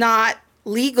is not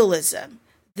legalism.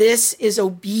 This is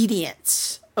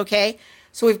obedience, okay?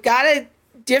 So we've got to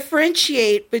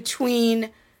differentiate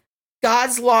between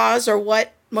God's laws, or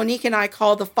what Monique and I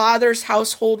call the Father's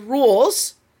household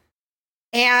rules,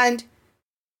 and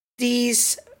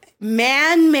these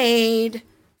man-made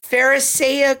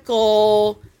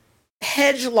Pharisaical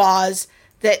hedge laws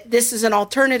that this is an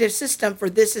alternative system for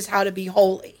this is how to be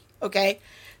holy, okay?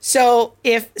 So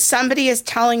if somebody is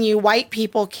telling you white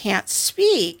people can't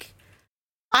speak,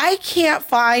 I can't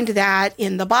find that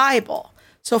in the Bible.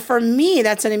 So for me,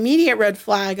 that's an immediate red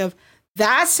flag of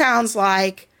that sounds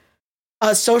like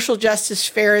a social justice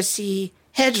Pharisee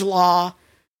hedge law,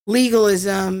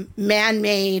 legalism,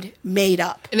 man-made, made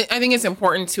up. And I think it's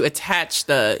important to attach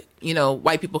the,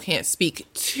 white people can't speak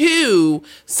to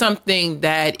something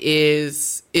that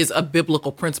is a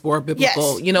biblical principle or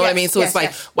biblical, yes, what I mean? So yes, it's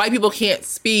like white people can't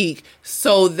speak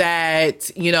so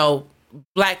that,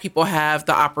 Black people have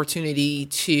the opportunity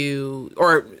to,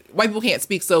 or white people can't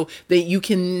speak so that you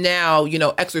can now,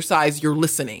 exercise your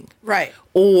listening. Right.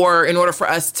 Or in order for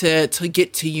us to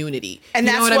get to unity. And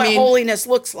that's what holiness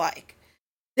looks like.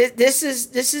 This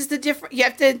is the difference. You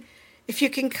have to, if you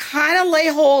can kind of lay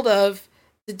hold of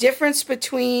the difference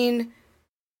between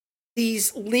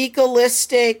these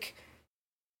legalistic,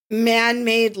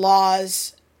 man-made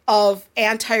laws of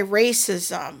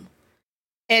anti-racism,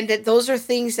 and that those are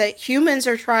things that humans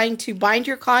are trying to bind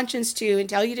your conscience to and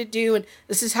tell you to do, and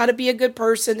this is how to be a good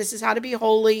person, this is how to be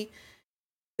holy,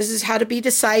 this is how to be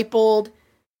discipled,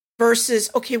 versus,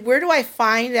 okay, where do I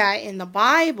find that in the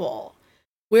Bible?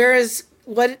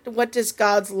 What does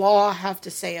God's law have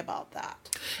to say about that?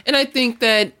 And I think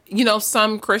that,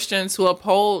 some Christians who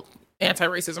uphold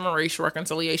anti-racism or racial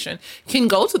reconciliation can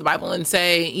go to the Bible and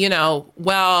say,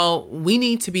 well, we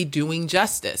need to be doing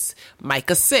justice.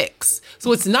 Micah 6.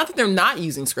 So it's not that they're not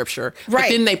using scripture, right, but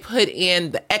then they put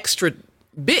in the extra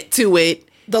bit to it.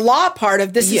 The law part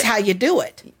of this is how you do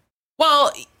it.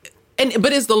 Well,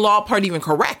 but is the law part even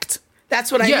correct?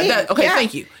 That's what I mean.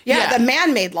 Thank you. Yeah, the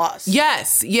man-made laws.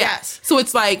 Yes. So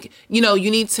it's like, you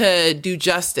need to do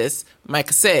justice,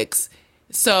 Micah 6,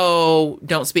 so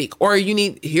don't speak. Or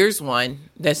here's one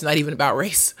that's not even about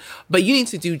race, but you need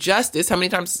to do justice. How many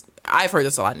times, I've heard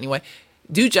this a lot anyway,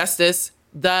 do justice,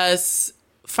 thus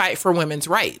fight for women's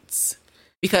rights.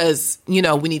 Because, we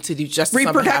need to do justice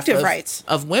reproductive on behalf rights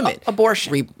of women.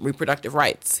 Abortion. Reproductive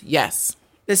rights, yes.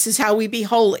 This is how we be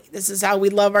holy. This is how we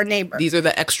love our neighbor. These are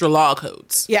the extra law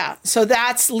codes. Yeah. So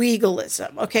that's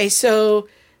legalism. Okay. So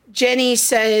Jenny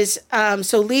says,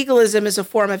 so legalism is a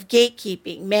form of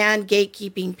gatekeeping, man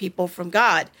gatekeeping people from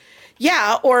God.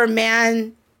 Yeah. Or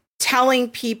man telling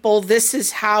people this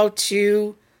is how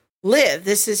to live.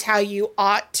 This is how you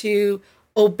ought to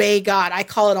obey God. I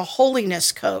call it a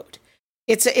holiness code.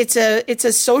 It's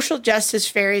a social justice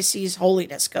Pharisees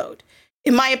holiness code,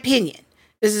 in my opinion.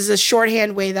 This is a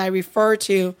shorthand way that I refer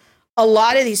to a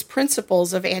lot of these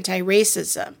principles of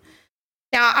anti-racism.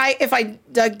 Now, if I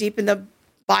dug deep in the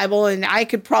Bible, and I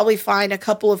could probably find a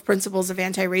couple of principles of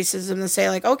anti-racism and say,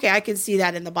 like, okay, I can see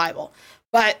that in the Bible.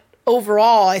 But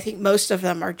overall, I think most of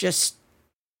them are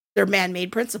they're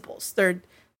man-made principles. They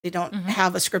don't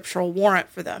have a scriptural warrant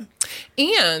for them.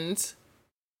 And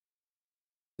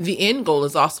the end goal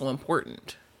is also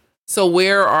important. So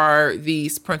where are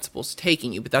these principles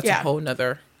taking you? But that's a whole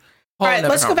nother. All right,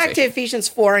 let's go back to Ephesians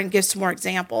 4 and give some more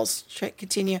examples.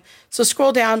 Continue. So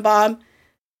scroll down, Bob.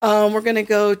 We're going to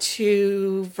go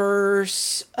to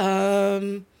verse,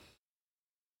 let's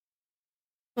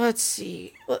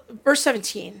see, verse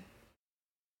 17.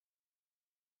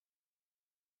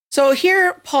 So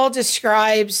here Paul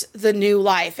describes the new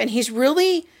life, and he's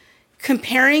really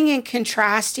comparing and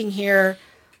contrasting here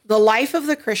the life of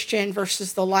the Christian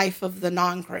versus the life of the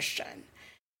non-Christian,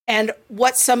 and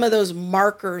what some of those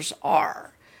markers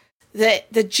are.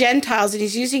 That the Gentiles, and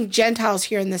he's using Gentiles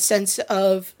here in the sense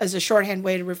of, as a shorthand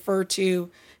way to refer to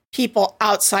people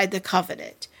outside the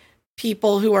covenant,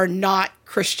 people who are not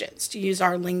Christians, to use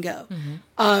our lingo.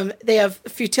 They have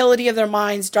futility of their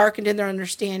minds, darkened in their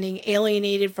understanding,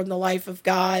 alienated from the life of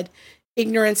God.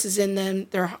 Ignorance is in them.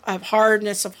 They have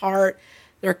hardness of heart.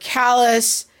 They're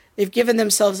callous. They've given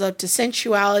themselves up to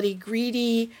sensuality,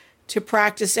 greedy, to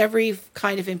practice every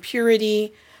kind of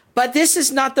impurity. But this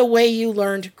is not the way you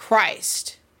learned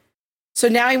Christ. So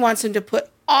now he wants them to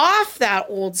put off that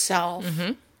old self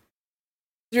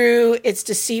through its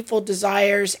deceitful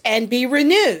desires and be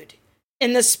renewed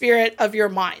in the spirit of your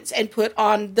minds and put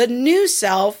on the new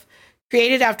self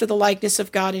created after the likeness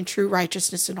of God in true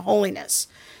righteousness and holiness.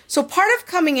 So part of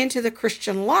coming into the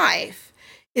Christian life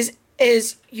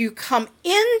is you come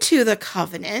into the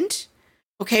covenant.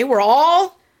 Okay, we're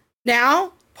all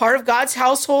now part of God's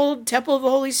household, temple of the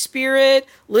Holy Spirit,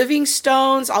 living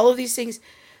stones, all of these things.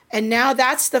 And now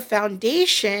that's the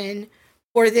foundation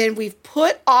where then we've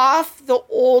put off the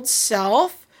old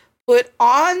self, put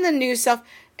on the new self,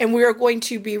 and we are going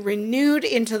to be renewed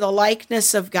into the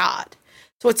likeness of God.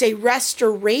 So it's a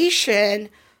restoration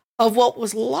of what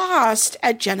was lost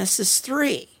at Genesis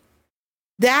 3.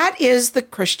 That is the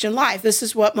Christian life. This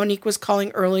is what Monique was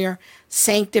calling earlier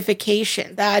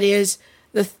sanctification. That is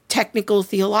the technical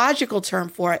theological term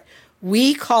for it.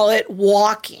 We call it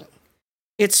walking.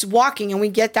 It's walking, and we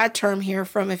get that term here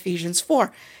from Ephesians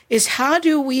 4, is how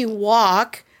do we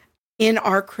walk in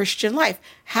our Christian life?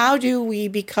 How do we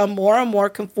become more and more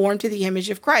conformed to the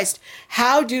image of Christ?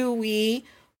 How do we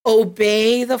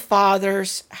obey the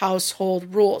Father's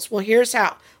household rules? Well, here's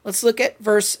how. Let's look at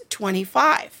verse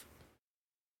 25.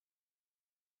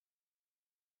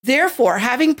 Therefore,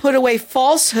 having put away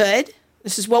falsehood,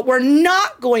 this is what we're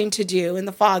not going to do in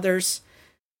the Father's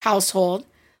household.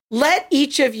 Let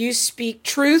each of you speak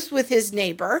truth with his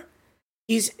neighbor.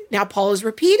 Now Paul is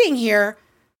repeating here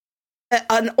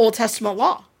an Old Testament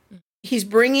law. He's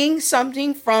bringing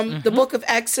something from the book of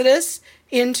Exodus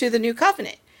into the new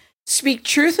covenant. Speak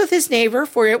truth with his neighbor,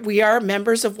 for we are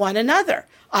members of one another.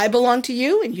 I belong to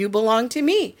you and you belong to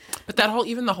me. But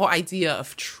even the whole idea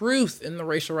of truth in the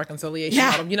racial reconciliation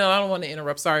model, I don't want to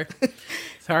interrupt. Sorry.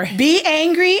 Be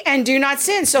angry and do not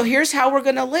sin. So here's how we're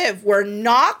going to live. We're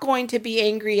not going to be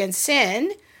angry and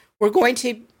sin. We're going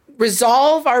to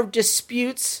resolve our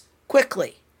disputes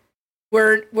quickly.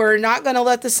 We're not going to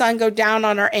let the sun go down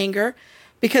on our anger,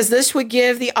 because this would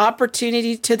give the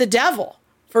opportunity to the devil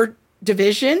for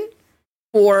division,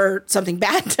 for something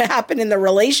bad to happen in the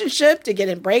relationship, to get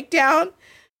in breakdown.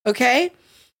 Okay.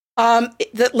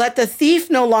 Let the thief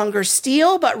no longer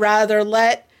steal, but rather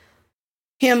let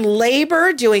him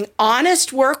labor, doing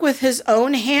honest work with his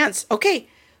own hands. Okay.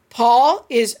 Paul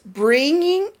is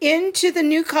bringing into the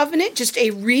new covenant just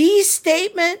a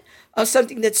restatement of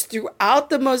something that's throughout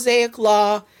the Mosaic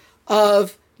law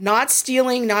of not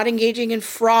stealing, not engaging in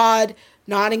fraud,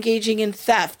 not engaging in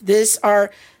theft.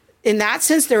 In that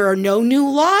sense, there are no new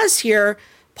laws here.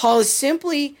 Paul is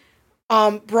simply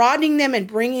broadening them and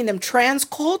bringing them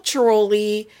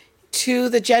transculturally to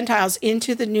the Gentiles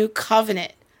into the new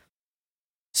covenant,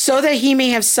 so that he may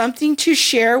have something to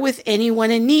share with anyone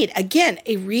in need. Again,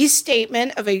 a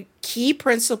restatement of a key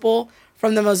principle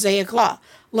from the Mosaic law.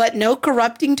 Let no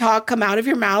corrupting talk come out of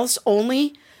your mouths,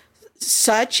 only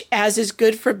such as is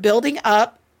good for building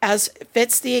up, as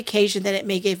fits the occasion, that it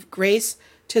may give grace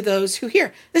to those who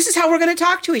hear. This is how we're going to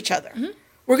talk to each other.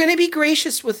 We're going to be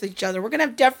gracious with each other. We're going to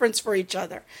have deference for each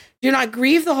other. Do not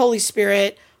grieve the Holy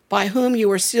Spirit, by whom you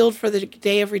were sealed for the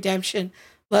day of redemption.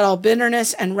 Let all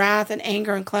bitterness and wrath and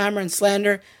anger and clamor and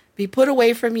slander be put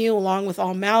away from you, along with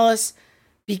all malice.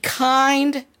 Be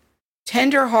kind,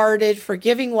 tender-hearted,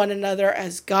 forgiving one another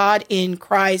as God in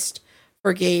Christ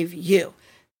forgave you.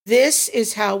 This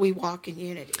is how we walk in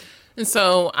unity. And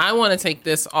so I want to take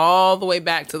this all the way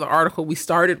back to the article we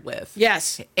started with.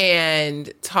 Yes.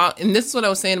 And this is what I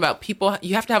was saying about people.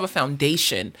 You have to have a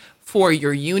foundation for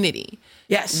your unity.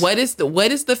 Yes. What is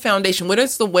the foundation? What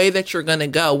is the way that you're going to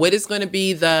go? What is going to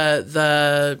be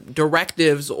the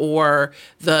directives or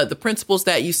the principles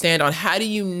that you stand on? How do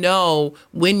you know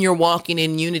when you're walking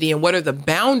in unity, and what are the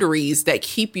boundaries that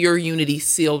keep your unity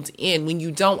sealed in? When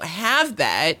you don't have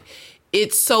that,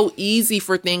 it's so easy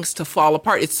for things to fall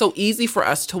apart. It's so easy for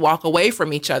us to walk away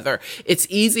from each other. It's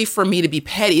easy for me to be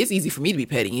petty. It's easy for me to be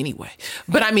petty anyway.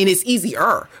 But I mean, it's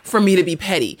easier for me to be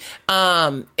petty.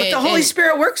 But the Holy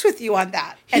Spirit works with you on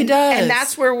that. He does. And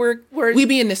that's where we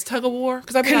be in this tug of war.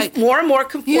 Because I be like, more and more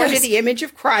conform to the image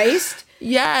of Christ.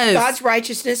 Yes. God's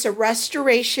righteousness, a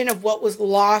restoration of what was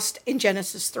lost in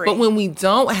Genesis 3. But when we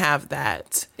don't have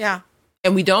that. Yeah.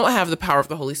 And we don't have the power of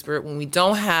the Holy Spirit, when we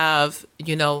don't have,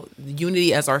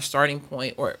 unity as our starting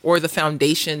point or the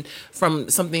foundation from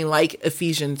something like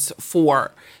Ephesians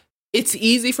 4, it's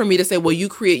easy for me to say, well, you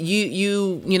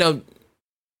did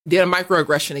a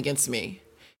microaggression against me.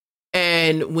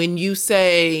 And when you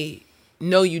say,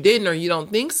 no, you didn't, or you don't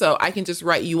think so, I can just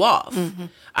write you off. Mm-hmm.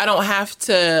 I don't have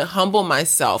to humble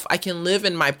myself. I can live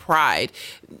in my pride.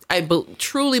 I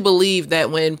truly believe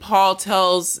that when Paul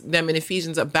tells them in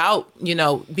Ephesians about,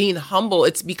 being humble,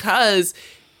 it's because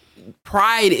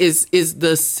pride is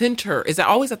the center, is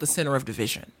always at the center of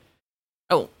division.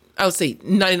 Oh, I would say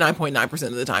 99.9%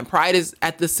 of the time, pride is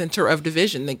at the center of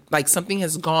division. Like something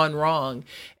has gone wrong,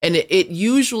 and it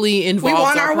usually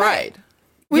involves our pride.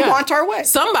 We want our way.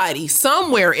 Somebody,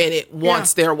 somewhere in it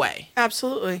wants their way.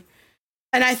 Absolutely.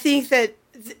 And I think that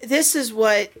this is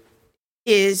what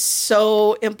is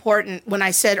so important when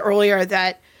I said earlier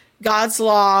that God's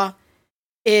law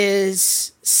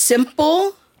is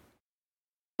simple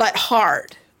but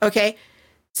hard. Okay?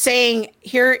 Saying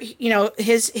here,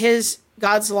 his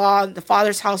God's law, the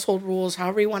Father's household rules,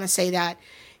 however you want to say that,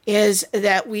 is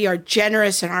that we are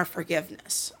generous in our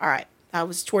forgiveness. All right. That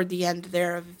was toward the end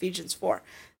there of Ephesians 4.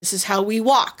 This is how we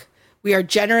walk. We are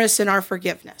generous in our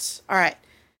forgiveness. All right.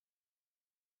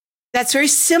 That's very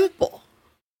simple.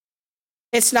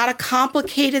 It's not a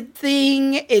complicated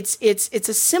thing. It's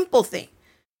a simple thing,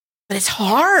 but it's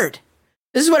hard.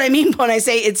 This is what I mean when I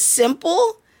say it's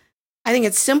simple. I think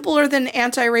it's simpler than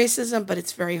anti-racism, but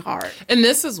it's very hard. And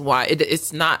this is why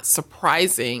it's not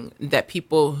surprising that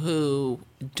people who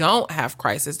don't have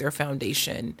Christ as their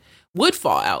foundation would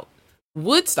fall out,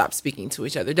 would stop speaking to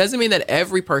each other. Doesn't mean that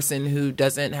every person who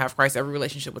doesn't have Christ, every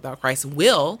relationship without Christ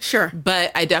will. Sure.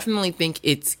 But I definitely think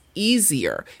it's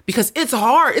easier because it's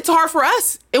hard. It's hard for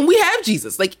us. And we have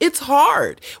Jesus. Like, it's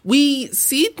hard. We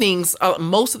see things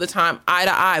most of the time eye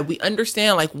to eye. We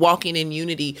understand like walking in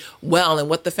unity well and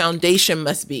what the foundation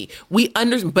must be. We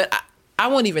understand, but I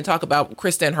won't even talk about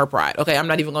Krista and her pride. Okay. I'm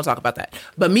not even going to talk about that.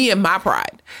 But me and my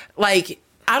pride, like,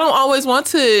 I don't always want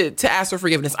to ask for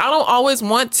forgiveness. I don't always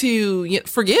want to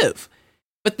forgive.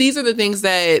 But these are the things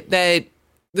that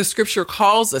the scripture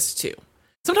calls us to.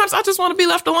 Sometimes I just want to be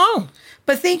left alone.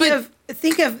 But think of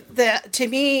to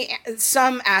me,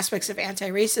 some aspects of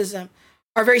anti-racism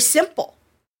are very simple.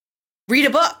 Read a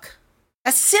book.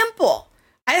 That's simple.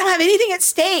 I don't have anything at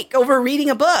stake over reading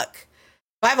a book.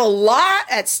 I have a lot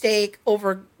at stake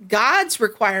over God's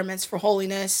requirements for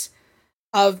holiness,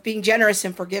 of being generous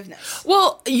in forgiveness.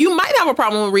 Well, you might have a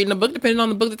problem with reading a book depending on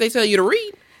the book that they tell you to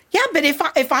read. Yeah, but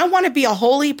if I want to be a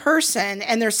holy person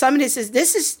and there's somebody that says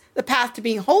this is the path to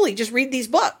being holy, just read these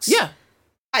books. Yeah.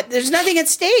 There's nothing at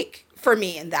stake for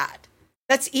me in that.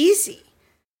 That's easy.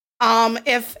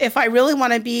 If I really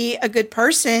want to be a good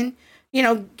person,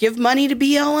 give money to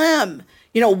BLM.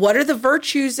 What are the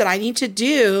virtues that I need to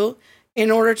do in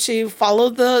order to follow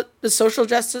the social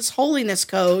justice holiness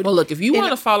code? Well, look, if you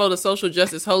want to follow the social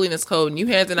justice holiness code and you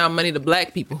handing out money to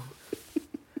black people,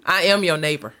 I am your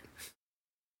neighbor.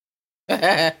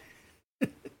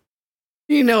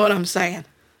 You know what I'm saying.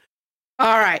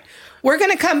 All right. We're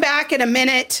going to come back in a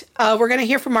minute. We're going to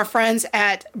hear from our friends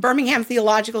at Birmingham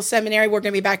Theological Seminary. We're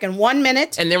going to be back in 1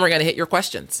 minute. And then we're going to hit your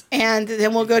questions. And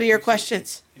then we'll go to your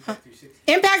questions.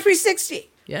 Impact 360.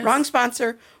 Yes. Wrong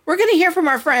sponsor. We're going to hear from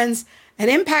our friends at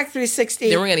Impact 360.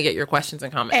 Then we're going to get your questions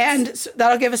and comments. And so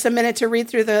that'll give us a minute to read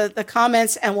through the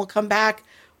comments, and we'll come back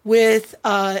with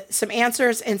some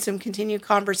answers and some continued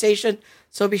conversation.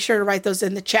 So be sure to write those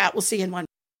in the chat. We'll see you in 1 minute.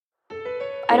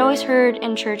 I'd always heard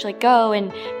in church, like, go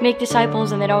and make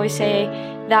disciples, and they'd always say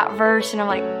that verse, and I'm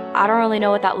like, I don't really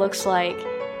know what that looks like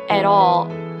at all.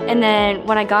 And then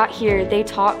when I got here, they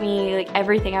taught me like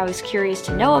everything I was curious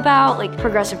to know about, like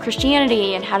progressive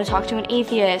Christianity and how to talk to an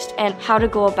atheist and how to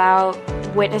go about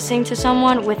witnessing to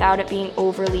someone without it being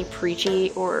overly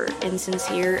preachy or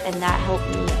insincere, and that helped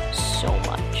me so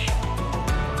much.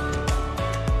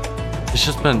 It's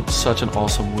just been such an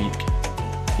awesome week,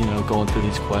 going through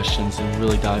these questions and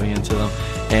really diving into them,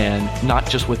 and not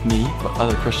just with me, but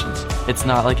other Christians. It's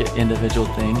not like an individual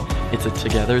thing, it's a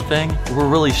together thing. We're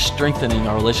really strengthening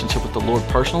our relationship with the Lord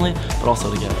personally, but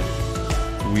also together.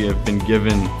 We have been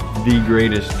given the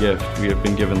greatest gift. We have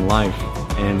been given life,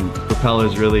 and Propel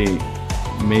has really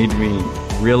made me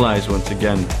realize once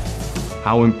again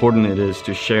how important it is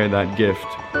to share that gift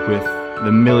with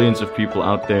the millions of people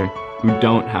out there who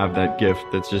don't have that gift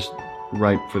that's just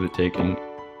ripe for the taking.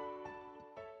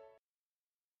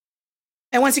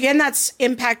 And once again, that's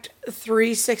Impact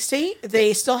 360.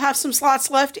 They still have some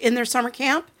slots left in their summer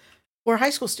camp for high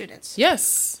school students.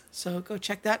 Yes. So go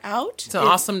check that out. It's an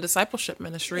awesome discipleship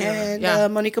ministry.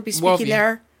 And Monique will be speaking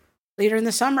there later in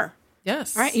the summer.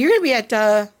 Yes. All right. You're going to be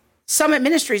at Summit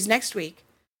Ministries next week,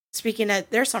 speaking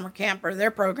at their summer camp or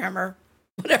their program or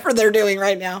whatever they're doing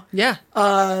right now. Yeah.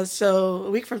 So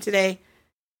a week from today,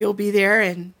 you'll be there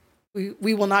and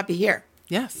we will not be here.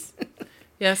 Yes.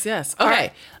 Yes. Okay.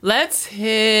 right. Let's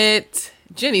hit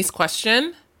Jenny's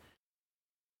question.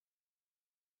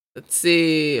 Let's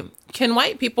see. Can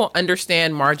white people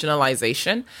understand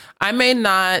marginalization? I may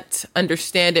not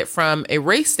understand it from a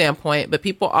race standpoint, but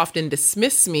people often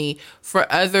dismiss me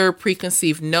for other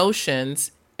preconceived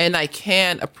notions, and I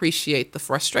can appreciate the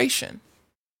frustration.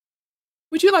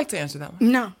 Would you like to answer that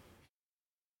one? No.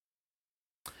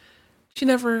 She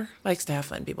never likes to have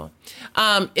fun, people.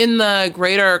 In the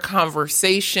greater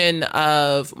conversation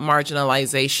of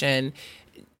marginalization,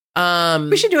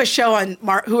 We should do a show on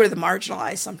who are the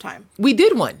marginalized sometime. we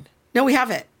did one. No, we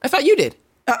haven't. I thought you did.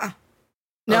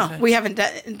 No, Okay. we haven't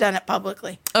done it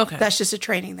publicly. Okay. That's just a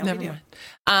training that Never we do.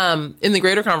 mind. In the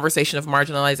greater conversation of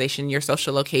marginalization, your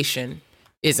social location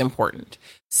is important.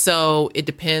 So it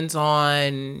depends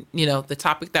on, the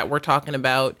topic that we're talking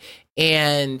about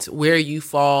and where you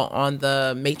fall on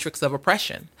the matrix of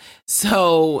oppression.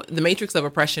 So the matrix of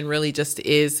oppression really just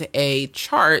is a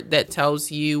chart that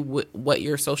tells you what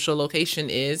your social location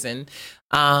is. And,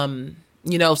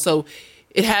 so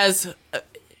it has,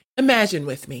 imagine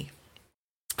with me,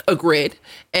 a grid,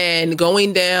 and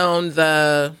going down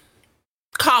the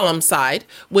column side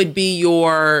would be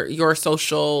your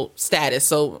social status.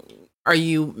 So are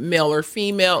you male or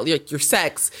female, your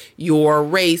sex, your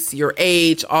race, your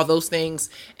age, all those things.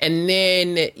 And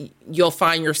then you'll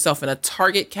find yourself in a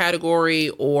target category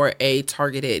or a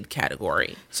targeted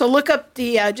category. So look up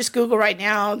just Google right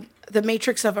now, the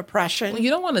matrix of oppression. Well, you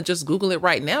don't want to just Google it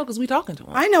right now because we're talking to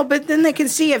them. I know, but then they can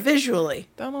see it visually.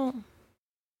 Don't. All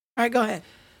right, go ahead.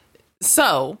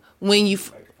 So when you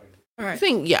All right.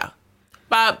 think,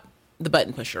 Bob, the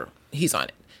button pusher, he's on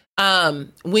it.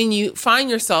 When you find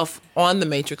yourself on the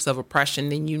matrix of oppression,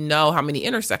 then you know how many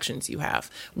intersections you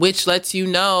have, which lets you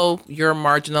know your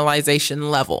marginalization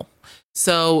level.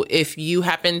 So if you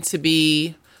happen to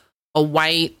be a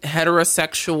white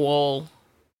heterosexual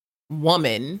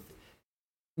woman,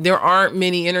 there aren't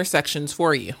many intersections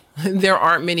for you. There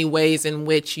aren't many ways in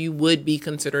which you would be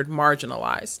considered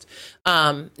marginalized.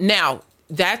 Now,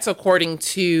 that's according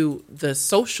to the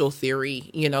social theory,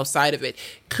 side of it.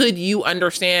 Could you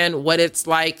understand what it's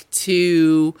like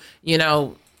to, be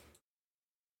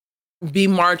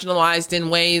marginalized in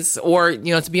ways or,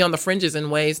 to be on the fringes in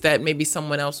ways that maybe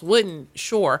someone else wouldn't?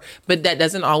 Sure. But that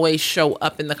doesn't always show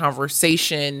up in the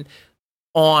conversation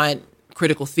on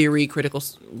critical theory, critical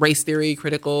race theory,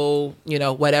 critical,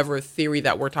 whatever theory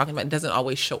that we're talking about. It doesn't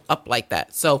always show up like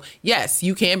that. So yes,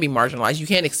 you can be marginalized. You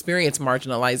can experience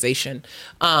marginalization.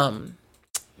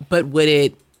 But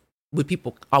would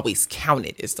people always count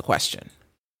it is the question.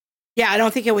 Yeah, I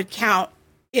don't think it would count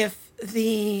if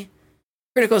the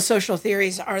critical social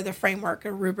theories are the framework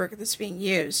or rubric that's being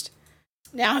used.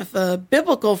 Now, if a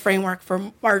biblical framework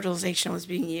for marginalization was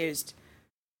being used,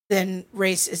 then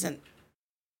race isn't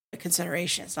a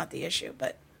consideration. It's not the issue,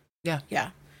 but yeah.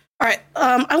 All right.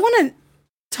 I want to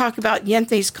talk about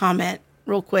Yente's comment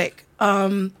real quick.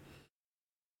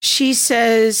 She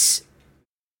says,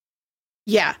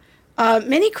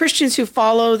 many Christians who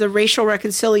follow the racial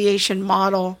reconciliation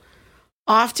model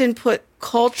often put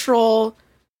cultural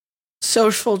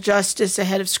social justice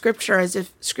ahead of scripture, as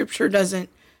if scripture doesn't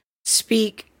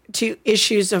speak to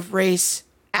issues of race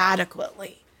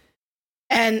adequately.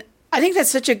 And I think that's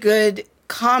such a good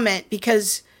comment,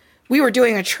 because we were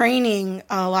doing a training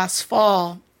last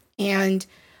fall, and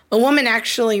a woman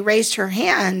actually raised her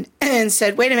hand and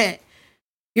said, wait a minute,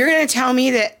 you're going to tell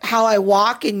me that how I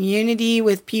walk in unity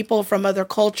with people from other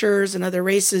cultures and other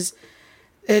races,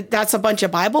 that's a bunch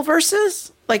of Bible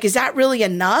verses? Like, is that really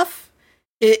enough?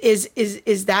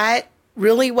 Is that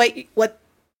really what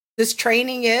this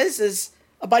training is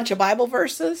a bunch of Bible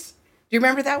verses? Do you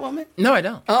remember that woman? No, I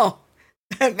don't. Oh,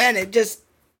 man, it just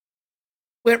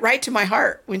went right to my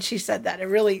heart when she said that. It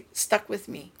really stuck with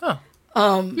me. Oh.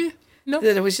 That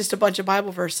it was just a bunch of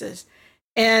Bible verses.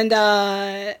 And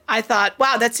I thought,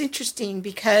 wow, that's interesting,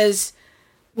 because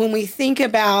when we think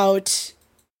about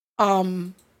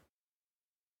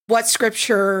what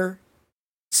scripture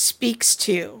speaks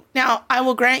to, now I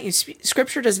will grant you,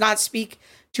 scripture does not speak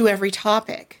to every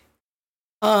topic.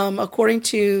 According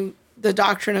to the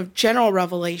doctrine of general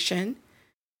revelation,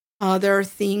 there are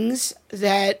things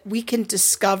that we can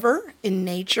discover in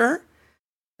nature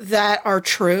that are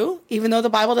true, even though the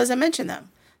Bible doesn't mention them.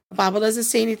 The Bible doesn't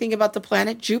say anything about the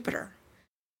planet Jupiter.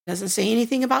 It doesn't say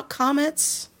anything about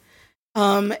comets.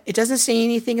 It doesn't say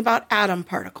anything about atom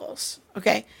particles.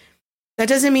 Okay? That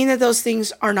doesn't mean that those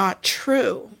things are not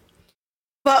true.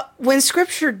 But when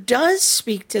scripture does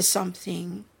speak to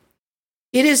something,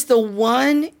 It is the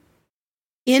one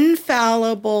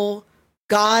infallible,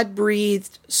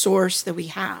 God-breathed source that we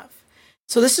have.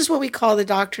 So this is what we call the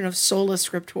doctrine of sola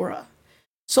scriptura.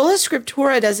 Sola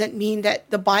scriptura doesn't mean that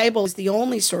the Bible is the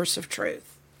only source of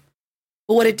truth.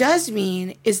 But what it does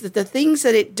mean is that the things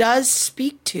that it does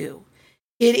speak to,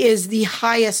 it is the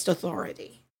highest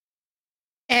authority.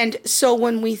 And so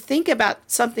when we think about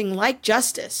something like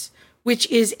justice, which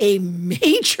is a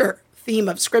major theme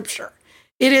of Scripture,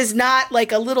 it is not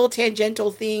like a little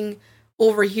tangential thing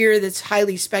over here that's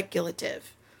highly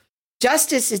speculative.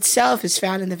 Justice itself is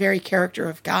found in the very character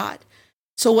of God.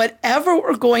 So whatever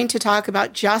we're going to talk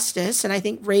about justice, and I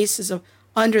think race is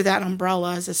under that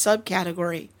umbrella as a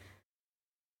subcategory,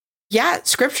 yeah,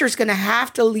 Scripture is going to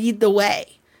have to lead the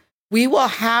way. We will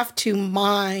have to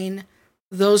mine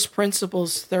those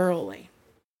principles thoroughly.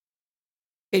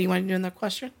 Okay, you want to do another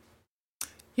question?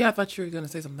 Yeah, I thought you were going to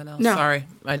say something else. No. Sorry.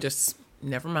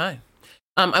 Never mind.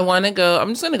 I'm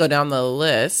just going to go down the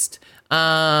list.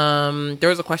 There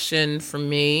was a question from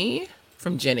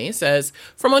Jenny. It says,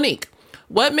 for Monique,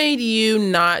 what made you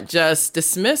not just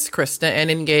dismiss Krista and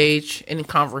engage in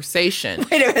conversation?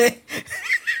 Wait a minute.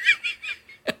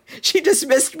 She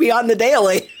dismissed me on the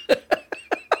daily.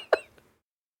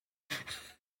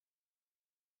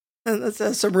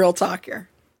 That's some real talk here.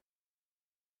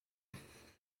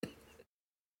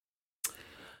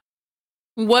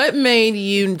 What made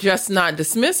you just not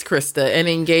dismiss Krista and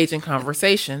engage in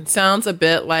conversation? Sounds a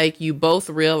bit like you both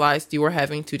realized you were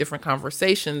having two different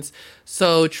conversations,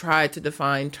 so tried to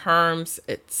define terms,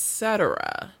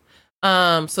 etc.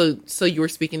 So you were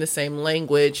speaking the same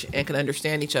language and could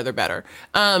understand each other better.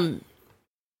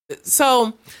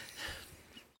 So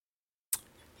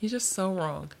you're just so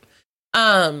wrong.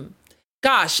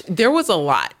 Gosh, there was a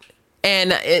lot.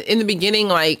 And in the beginning,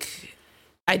 like,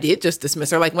 I did just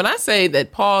dismiss her. Like, when I say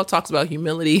that Paul talks about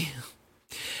humility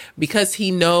because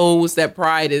he knows that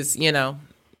pride is,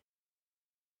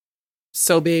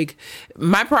 so big,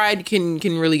 my pride can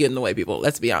really get in the way, people.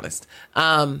 Let's be honest.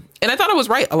 And I thought I was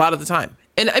right a lot of the time.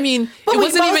 And I mean, but it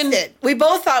wasn't even. We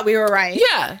both thought we were right.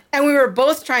 Yeah. And we were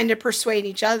both trying to persuade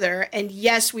each other. And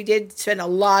yes, we did spend a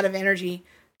lot of energy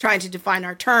trying to define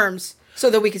our terms so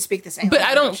that we could speak the same language.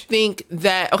 I don't think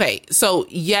that, okay, so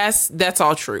yes, that's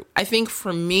all true. I think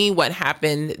for me, what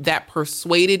happened that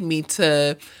persuaded me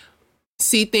to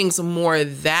see things more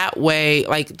that way,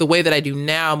 like the way that I do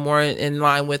now, more in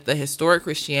line with the historic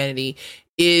Christianity,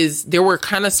 is there were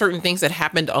kind of certain things that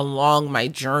happened along my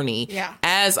journey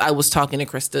as I was talking to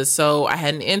Krista. So I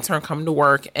had an intern come to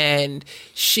work, and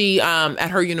she, at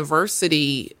her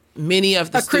university, many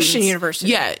of the Christian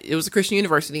university. Yeah, it was a Christian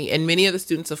university. And many of the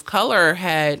students of color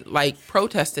had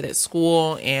protested at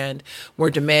school and were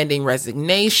demanding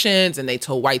resignations. And they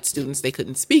told white students they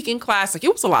couldn't speak in class. Like,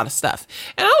 it was a lot of stuff.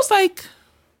 And I was like,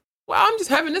 well, I'm just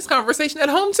having this conversation at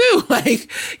home too.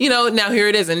 Now here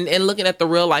it is. And looking at the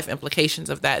real life implications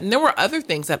of that. And there were other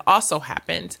things that also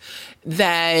happened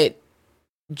that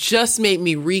just made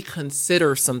me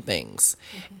reconsider some things.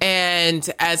 Mm-hmm. And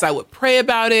as I would pray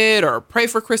about it, or pray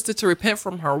for Krista to repent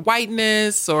from her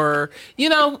whiteness, or,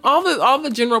 all the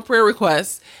general prayer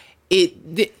requests,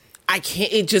 it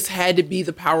just had to be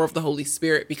the power of the Holy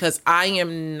Spirit, because I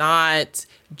am not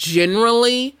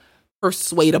generally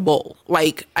persuadable.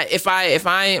 Like, if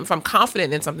I'm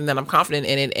confident in something, then I'm confident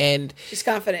in it. And she's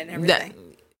confident in everything.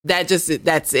 That's it.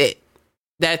 That's it.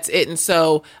 And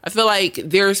so I feel like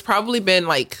there's probably been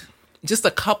just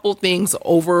a couple things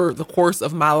over the course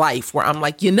of my life where I'm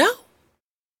like,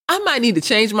 I might need to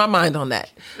change my mind on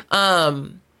that.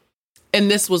 And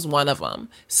this was one of them.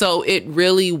 So it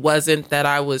really wasn't that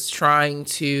I was trying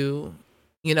to,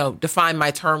 define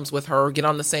my terms with her, or get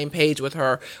on the same page with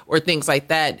her, or things like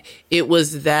that. It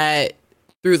was that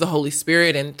through the Holy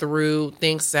Spirit and through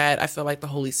things that I feel like the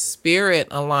Holy Spirit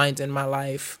aligned in my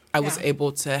life, I was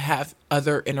able to have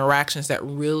other interactions that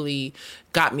really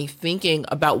got me thinking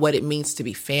about what it means to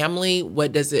be family.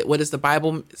 What does the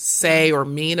Bible say or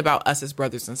mean about us as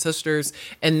brothers and sisters?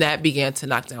 And that began to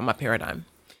knock down my paradigm.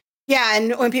 Yeah,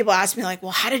 and when people ask me,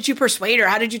 well, how did you persuade her?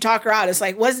 How did you talk her out? It's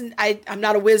like, I'm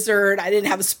not a wizard. I didn't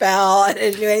have a spell. I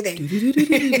didn't do anything.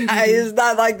 It's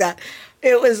not like that.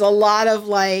 It was a lot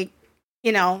of I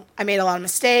made a lot of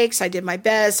mistakes. I did my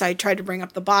best. I tried to bring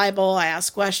up the Bible. I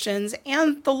asked questions,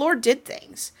 and the Lord did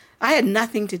things I had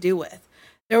nothing to do with.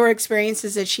 There were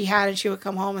experiences that she had, and she would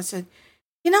come home and said,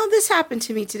 this happened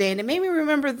to me today, and it made me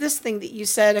remember this thing that you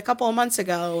said a couple of months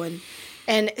ago.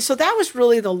 And so that was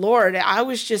really the Lord. I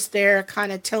was just there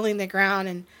kind of tilling the ground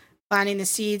and planting the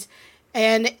seeds.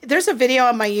 And there's a video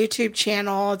on my YouTube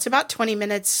channel. It's about 20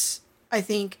 minutes, I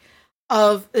think,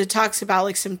 it talks about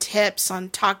like some tips on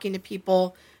talking to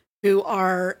people who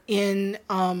are in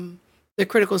the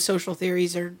critical social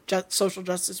theories or social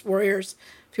justice warriors.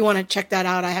 If you want to check that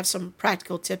out, I have some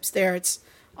practical tips there. It's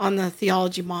on the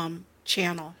Theology Mom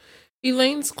channel.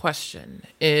 Elaine's question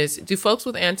is, do folks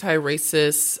with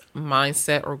anti-racist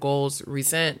mindset or goals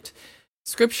resent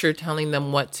scripture telling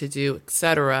them what to do,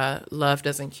 etc.? Love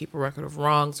doesn't keep a record of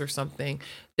wrongs or something.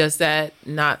 Does that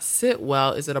not sit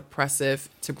well? Is it oppressive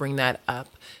to bring that up?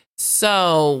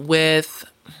 So with...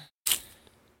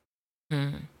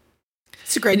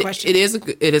 It's a great question. It is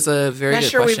a very Not good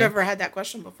sure question. we've ever had that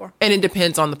question before. And it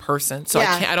depends on the person. So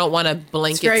I don't want to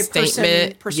blanket it's very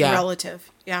statement. Person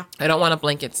relative. Yeah. I don't want to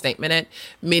blanket statement it.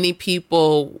 Many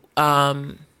people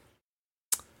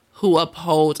who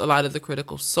uphold a lot of the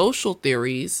critical social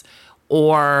theories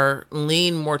or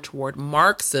lean more toward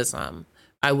Marxism,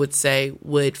 I would say,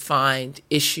 would find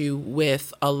issue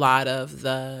with a lot of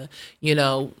the,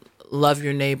 love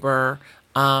your neighbor,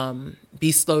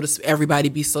 be slow to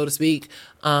speak.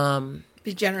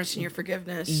 Be generous in your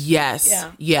forgiveness. Yes.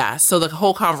 Yeah. So the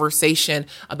whole conversation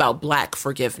about Black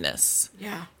forgiveness.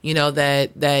 Yeah.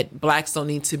 That Blacks don't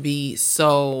need to be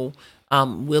so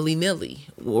willy-nilly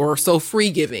or so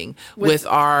free-giving with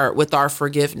our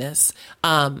forgiveness.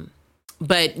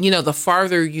 But, the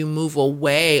farther you move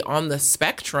away on the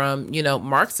spectrum,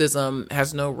 Marxism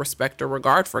has no respect or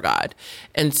regard for God.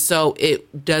 And so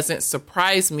it doesn't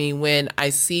surprise me when I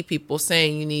see people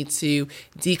saying you need to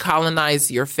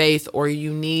decolonize your faith, or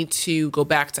you need to go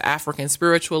back to African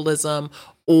spiritualism,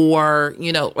 or,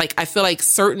 I feel like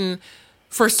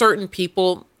for certain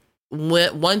people,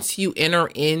 once you enter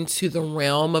into the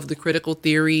realm of the critical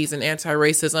theories and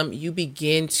anti-racism, you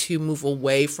begin to move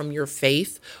away from your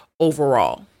faith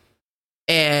overall.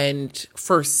 And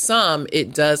for some,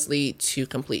 it does lead to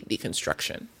complete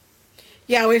deconstruction.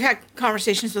 Yeah, we've had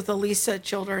conversations with Elisa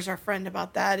Childers, our friend,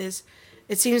 about that. It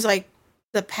seems like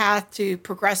the path to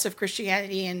progressive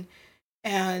Christianity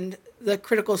and the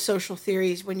critical social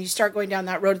theories, when you start going down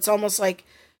that road, it's almost like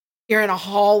you're in a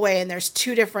hallway and there's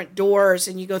two different doors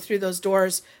and you go through those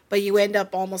doors, but you end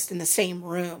up almost in the same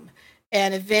room.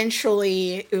 And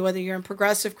eventually, whether you're in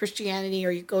progressive Christianity or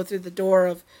you go through the door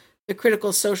of the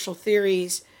critical social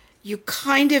theories, you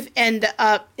kind of end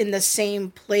up in the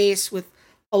same place with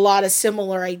a lot of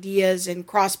similar ideas and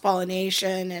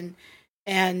cross-pollination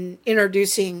and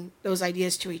introducing those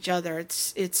ideas to each other.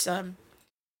 It's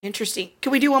interesting.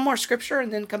 Can we do one more scripture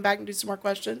and then come back and do some more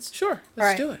questions? Sure.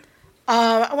 Let's do it.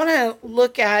 I want to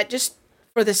look at, just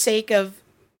for the sake of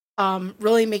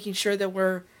really making sure that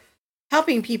we're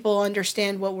helping people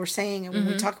understand what we're saying. And when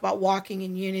we talk about walking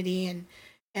in unity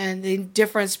and the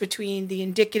difference between the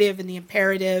indicative and the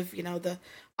imperative, the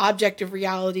objective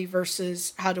reality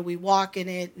versus how do we walk in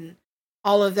it and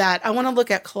all of that. I want to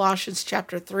look at Colossians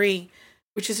chapter 3,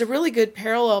 which is a really good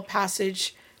parallel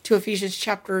passage to Ephesians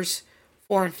chapters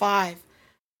 4 and 5.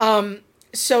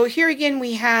 So here again,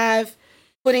 we have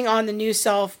putting on the new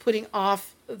self, putting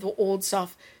off the old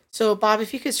self. So Bob,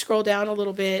 if you could scroll down a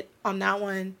little bit on that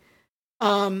one.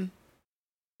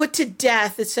 Put to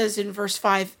death, it says in verse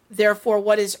 5, therefore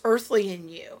what is earthly in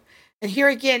you. And here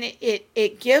again,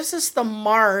 it gives us the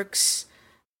marks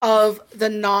of the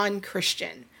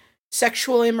non-Christian.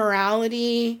 Sexual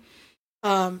immorality,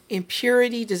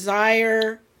 impurity,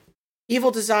 desire, evil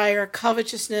desire,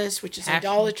 covetousness, which is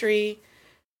idolatry,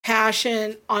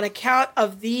 passion. On account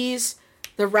of these,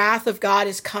 the wrath of God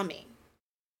is coming.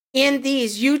 In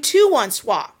these, you too once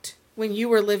walked when you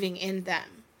were living in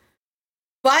them.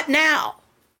 But now,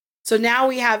 so now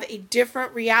we have a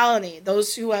different reality.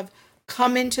 Those who have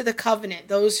come into the covenant,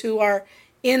 those who are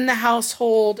in the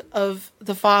household of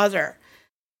the Father,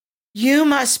 you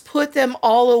must put them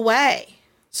all away.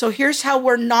 So here's how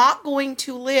we're not going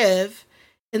to live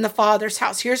in the Father's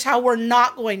house. Here's how we're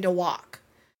not going to walk.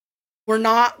 We're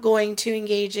not going to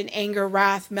engage in anger,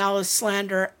 wrath, malice,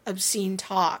 slander, obscene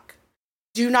talk.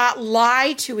 Do not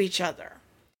lie to each other,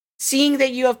 seeing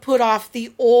that you have put off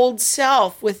the old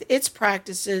self with its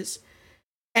practices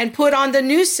and put on the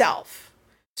new self.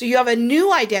 So you have a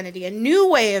new identity, a new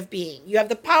way of being. You have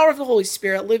the power of the Holy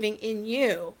Spirit living in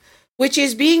you, which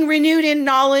is being renewed in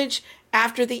knowledge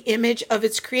after the image of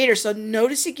its creator. So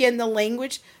notice again the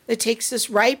language that takes us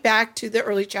right back to the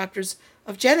early chapters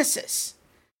of Genesis.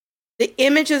 The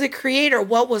image of the creator,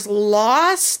 what was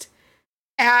lost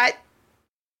at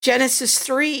Genesis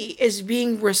 3, is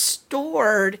being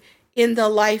restored in the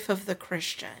life of the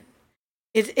Christian.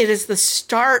 It is the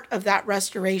start of that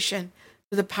restoration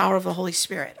through the power of the Holy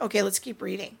Spirit. Okay, let's keep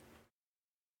reading.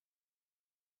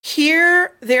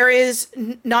 Here there is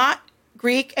not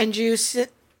Greek and Jew,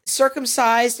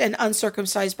 circumcised and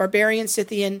uncircumcised, barbarian,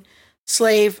 Scythian,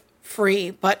 slave,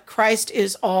 free, but Christ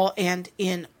is all and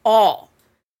in all.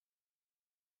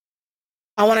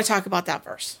 I want to talk about that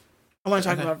verse. I want to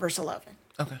talk about verse 11.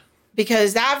 Okay.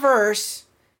 Because that verse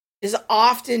is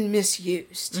often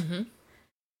misused. Mm-hmm.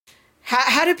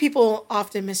 How do people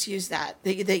often misuse that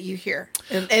you hear?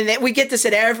 And that we get this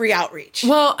at every outreach.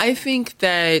 Well, I think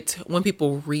that when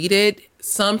people read it,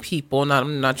 some people,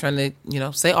 I'm not trying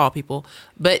to, say all people,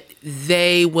 but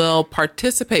they will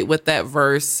participate with that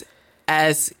verse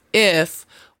as if,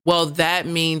 well, that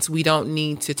means we don't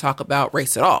need to talk about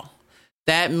race at all.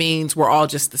 That means we're all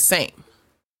just the same.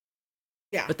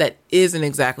 Yeah. But that isn't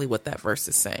exactly what that verse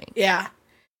is saying. Yeah.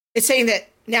 It's saying that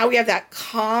now we have that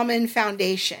common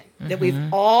foundation that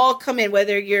we've all come in,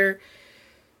 whether you're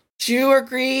Jew or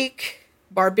Greek,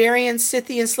 barbarian,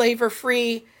 Scythian, slave or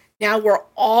free. Now we're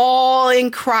all in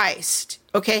Christ.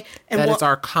 Okay. And that is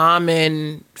our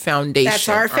common foundation. That's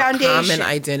our foundation. Our common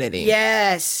identity.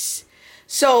 Yes.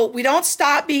 So we don't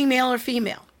stop being male or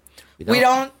female. We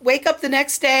don't wake up the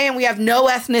next day and we have no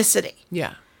ethnicity.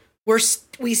 Yeah.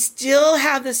 We still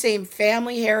have the same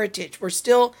family heritage. We're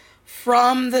still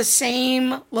from the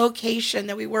same location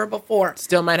that we were before.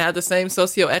 Still might have the same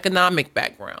socioeconomic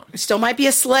background. Still might be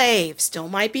a slave. Still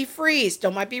might be free.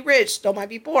 Still might be rich. Still might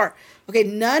be poor. Okay,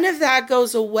 none of that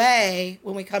goes away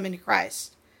when we come into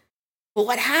Christ. But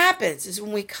what happens is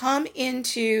when we come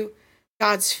into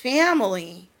God's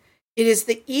family, it is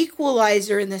the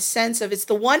equalizer in the sense of it's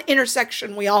the one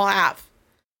intersection we all have.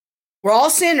 We're all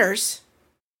sinners,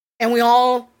 and we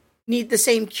all need the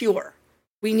same cure.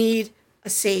 We need a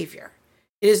savior.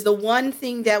 It is the one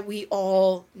thing that we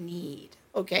all need,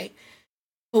 okay?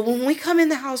 But when we come in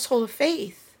the household of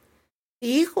faith,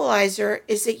 the equalizer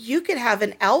is that you could have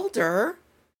an elder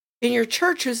in your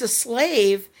church who's a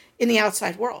slave in the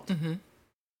outside world. Mm-hmm.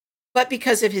 But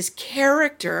because of his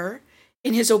character,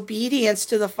 in his obedience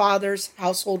to the Father's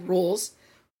household rules,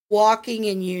 walking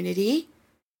in unity,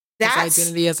 that's his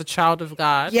identity as a child of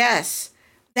God. Yes.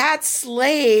 That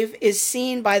slave is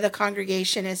seen by the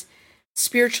congregation as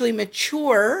spiritually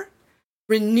mature,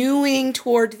 renewing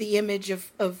toward the image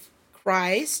of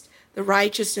Christ, the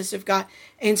righteousness of God.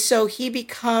 And so he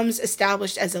becomes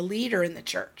established as a leader in the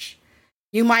church.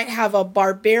 You might have a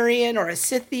barbarian or a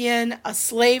Scythian, a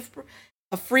slave,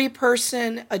 a free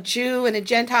person, a Jew, and a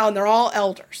Gentile, and they're all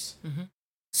elders. Mm-hmm.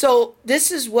 So this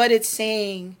is what it's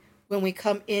saying when we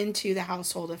come into the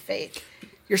household of faith.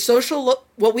 Your social,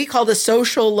 what we call the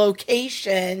social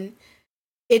location,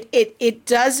 it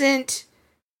doesn't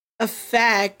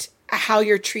affect how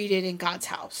you're treated in God's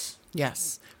house.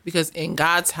 Yes, because in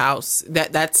God's house,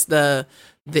 that's the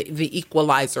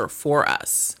equalizer for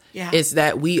us. Yeah. Is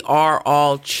that we are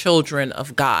all children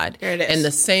of God. There it is. In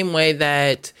the same way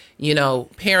that,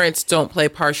 parents don't play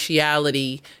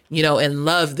partiality, and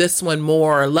love this one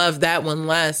more or love that one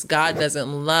less. God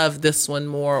doesn't love this one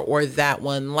more or that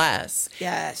one less.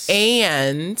 Yes.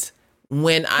 And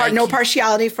when no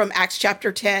partiality from Acts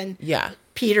chapter 10. Yeah.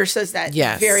 Peter says that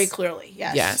very clearly.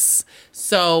 Yes. Yes.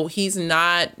 So he's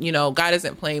not, God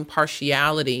isn't playing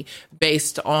partiality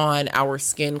based on our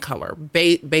skin color,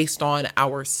 based on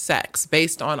our sex,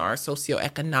 based on our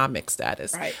socioeconomic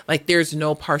status. Right. Like there's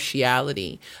no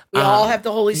partiality. We all have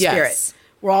the Holy Spirit. Yes.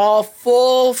 We're all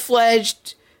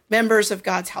full-fledged members of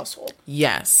God's household.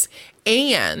 Yes.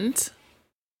 And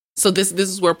so this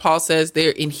is where Paul says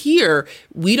there in here,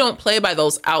 we don't play by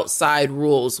those outside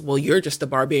rules. Well, you're just a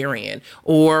barbarian,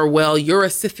 or, well, you're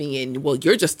a Scythian. Well,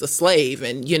 you're just a slave.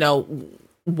 And,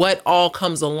 what all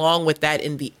comes along with that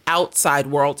in the outside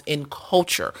world, in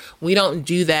culture. We don't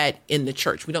do that in the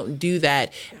church. We don't do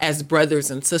that as brothers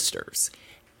and sisters.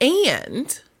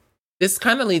 And this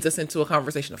kind of leads us into a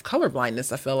conversation of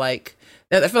colorblindness. I feel like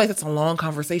that's a long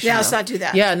conversation. Yeah, let's not do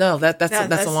that. Yeah, no, that's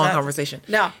a long conversation.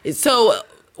 No. So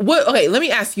okay, let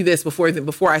me ask you this before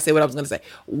I say what I was going to say.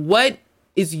 What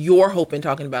is your hope in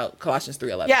talking about Colossians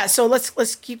 3:11? Yeah, so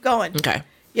let's keep going. Okay.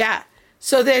 Yeah.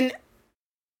 So then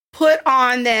put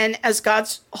on then as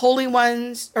God's holy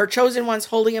ones or chosen ones,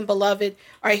 holy and beloved.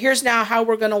 All right, here's now how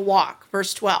we're going to walk.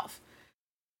 Verse 12.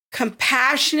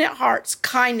 Compassionate hearts,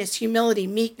 kindness, humility,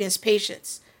 meekness,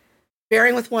 patience,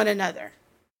 bearing with one another.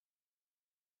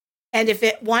 And if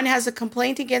one has a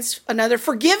complaint against another,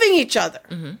 forgiving each other.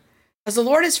 Mm-hmm. As the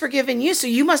Lord has forgiven you, so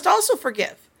you must also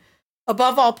forgive.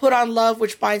 Above all, put on love,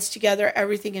 which binds together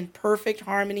everything in perfect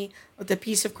harmony. Let the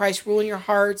peace of Christ rule in your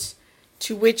hearts,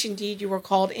 to which indeed you were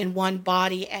called in one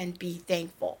body, and be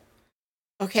thankful.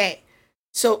 Okay,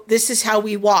 so this is how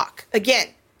we walk. Again,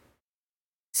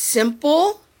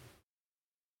 simple,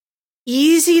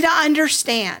 easy to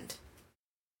understand,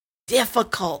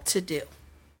 difficult to do.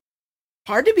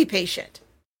 hard to be patient.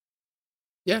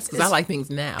 Yes, because I like things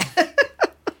now.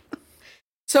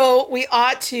 So we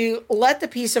ought to let the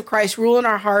peace of Christ rule in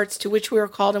our hearts, to which we are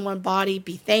called in one body.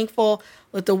 Be thankful.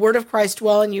 Let the word of Christ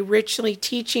dwell in you richly,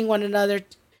 teaching one another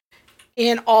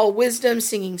in all wisdom,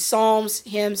 singing psalms,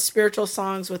 hymns, spiritual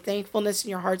songs with thankfulness in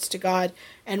your hearts to God.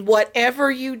 And whatever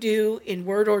you do in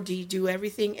word or deed, do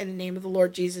everything in the name of the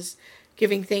Lord Jesus,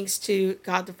 giving thanks to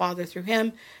God the Father through him.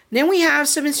 And then we have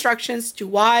some instructions to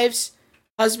wives,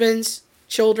 husbands,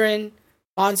 children,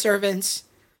 bondservants,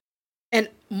 and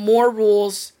more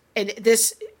rules. And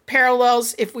this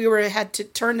parallels, if we had to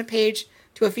turn the page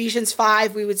to Ephesians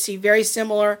 5, we would see very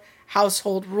similar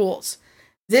household rules.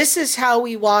 This is how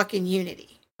we walk in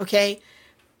unity, okay?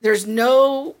 There's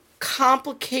no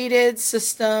complicated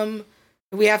system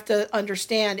that we have to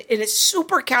understand, and it's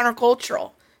super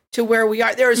countercultural to where we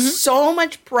are. There is so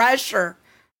much pressure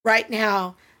right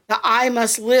now that I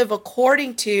must live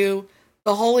according to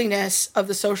the holiness of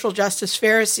the social justice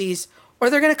Pharisees, or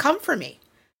they're going to come for me.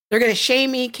 They're going to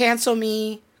shame me, cancel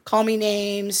me, call me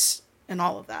names, and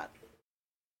all of that.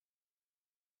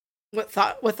 What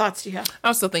thoughts do you have? I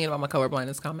was still thinking about my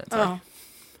colorblindness comment. Sorry. Oh.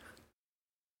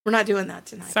 We're not doing that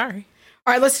tonight. Sorry.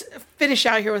 All right, let's finish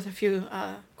out here with a few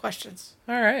questions.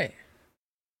 All right.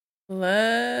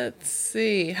 Let's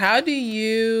see. How do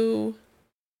you...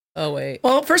 Oh, wait.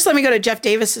 Well, first let me go to Jeff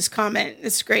Davis's comment.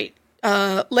 It's great.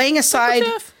 Laying aside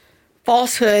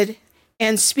falsehood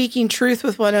and speaking truth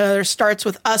with one another starts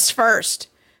with us first.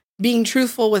 Being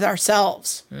truthful with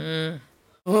ourselves. And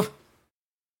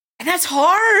that's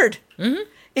hard. Mm-hmm.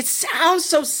 It sounds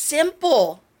so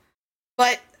simple,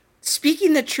 but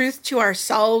speaking the truth to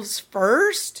ourselves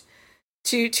first,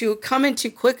 to come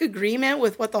into quick agreement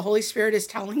with what the Holy Spirit is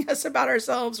telling us about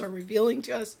ourselves or revealing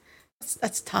to us,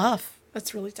 that's tough.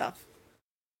 That's really tough.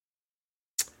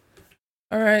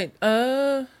 All right.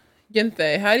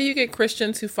 Yinthe, how do you get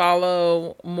Christians who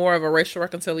follow more of a racial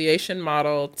reconciliation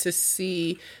model to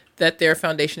see that their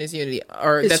foundation is unity,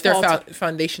 or that their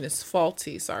foundation is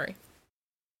faulty? Sorry.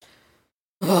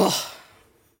 Oh,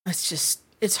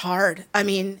 it's hard. I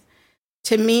mean,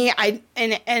 to me,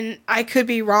 I could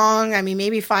be wrong. I mean,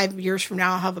 maybe 5 years from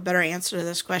now, I'll have a better answer to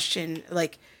this question.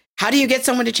 Like, how do you get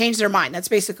someone to change their mind? That's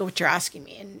basically what you're asking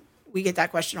me. And we get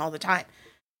that question all the time.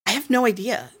 I have no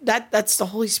idea. That's the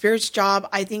Holy Spirit's job.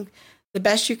 I think the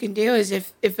best you can do is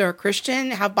if they're a Christian,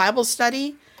 have Bible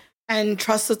study and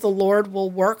trust that the Lord will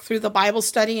work through the Bible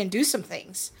study and do some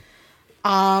things.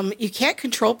 You can't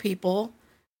control people.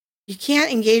 You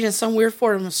can't engage in some weird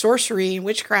form of sorcery and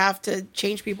witchcraft to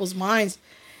change people's minds.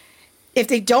 If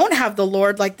they don't have the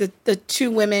Lord, like the two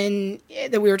women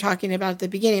that we were talking about at the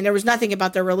beginning, there was nothing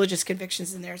about their religious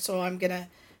convictions in there. So I'm going to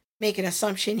make an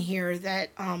assumption here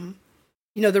that,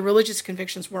 the religious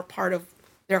convictions weren't part of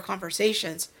their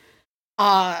conversations.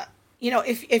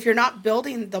 If you're not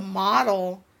building the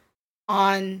model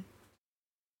on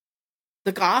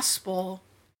the gospel,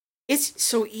 it's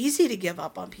so easy to give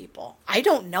up on people. I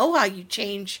don't know how you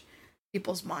change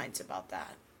people's minds about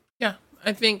that. Yeah,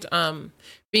 I think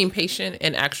being patient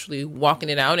and actually walking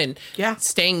it out and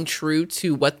staying true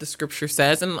to what the scripture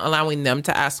says and allowing them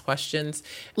to ask questions.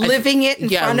 Living it in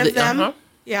front of them. Uh-huh.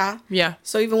 Yeah. Yeah.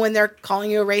 So even when they're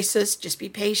calling you a racist, just be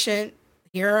patient,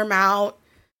 hear them out,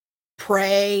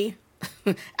 pray,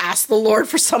 ask the Lord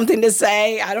for something to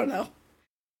say. I don't know.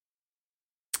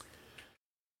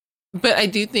 But I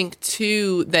do think,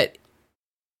 too, that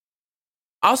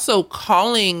also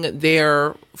calling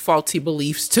their faulty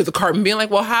beliefs to the carpet and being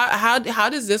like, well, how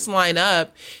does this line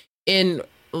up in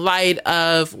light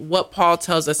of what Paul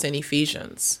tells us in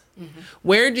Ephesians? Mm-hmm.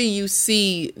 Where do you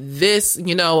see this,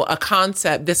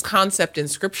 this concept in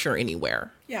scripture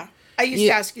anywhere? Yeah. I used to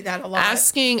ask you that a lot.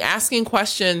 Asking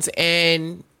questions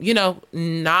and,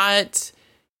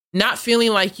 not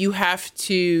feeling like you have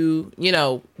to,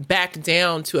 back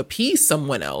down to appease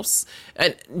someone else.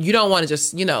 And you don't want to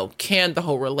just, can the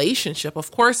whole relationship.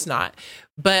 Of course not.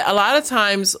 But a lot of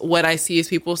times what I see is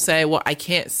people say, well, I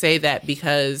can't say that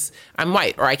because I'm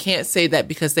white, or I can't say that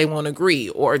because they won't agree,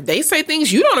 or they say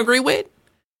things you don't agree with.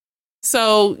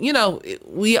 So,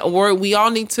 we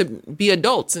all need to be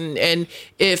adults. And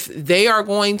if they are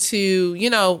going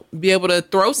to, be able to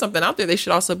throw something out there, they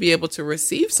should also be able to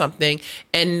receive something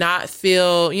and not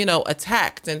feel,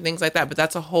 attacked and things like that. But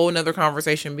that's a whole nother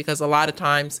conversation, because a lot of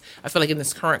times I feel like in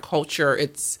this current culture,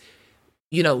 it's,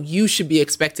 you should be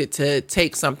expected to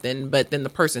take something, but then the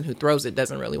person who throws it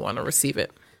doesn't really want to receive it.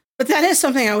 But that is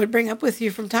something I would bring up with you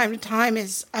from time to time.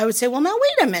 Is I would say, well, now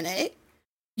wait a minute.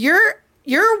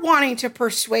 You're wanting to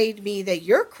persuade me that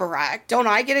you're correct. Don't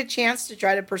I get a chance to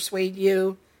try to persuade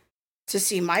you to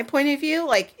see my point of view?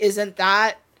 Like, isn't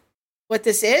that what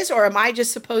this is? Or am I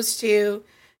just supposed to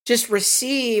just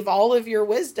receive all of your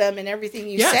wisdom and everything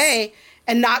you say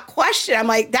and not question? I'm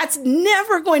like, that's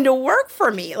never going to work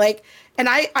for me. Like, and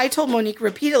I told Monique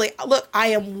repeatedly, look, I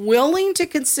am willing to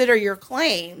consider your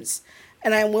claims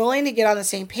and I'm willing to get on the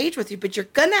same page with you, but you're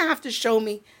going to have to show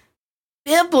me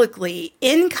biblically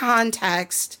in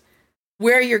context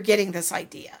where you're getting this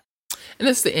idea. And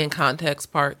it's the in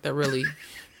context part that really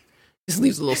just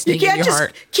leaves a little sting in your heart. You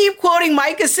can't just keep quoting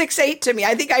Micah 6:8 to me.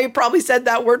 I think I probably said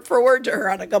that word for word to her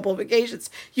on a couple of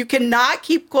occasions. You cannot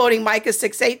keep quoting Micah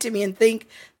 6:8 to me and think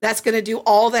that's going to do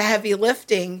all the heavy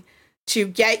lifting to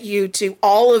get you to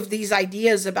all of these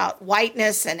ideas about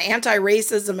whiteness and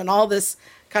anti-racism and all this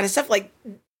kind of stuff. Like,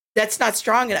 that's not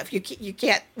strong enough. We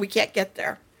can't get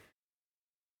there.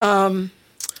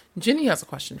 Jenny has a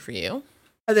question for you.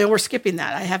 Then we're skipping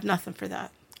that. I have nothing for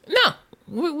that. No,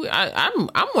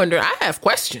 I'm wondering. I have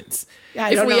questions. Yeah,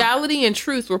 if reality and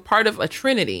truth were part of a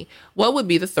trinity, what would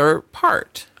be the third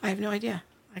part? I have no idea.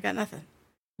 I got nothing.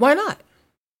 Why not?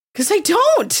 Because I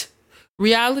don't.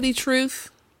 Reality, truth.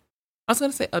 I was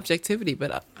going to say objectivity,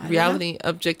 but reality,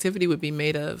 objectivity would be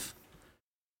made of.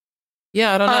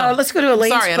 Yeah, I don't know. Let's go to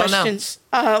Elaine's questions.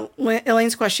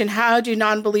 Elaine's question: how do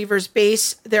non-believers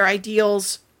base their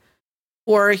ideals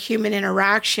or human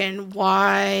interaction?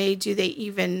 Why do they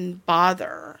even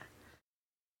bother?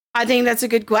 I think that's a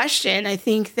good question. I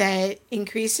think that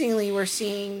increasingly we're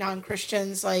seeing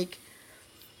non-Christians like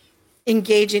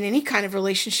engage in any kind of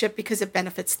relationship because it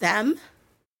benefits them,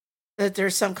 that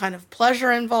there's some kind of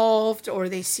pleasure involved, or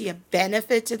they see a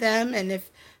benefit to them. And if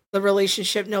the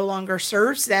relationship no longer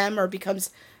serves them or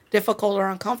becomes difficult or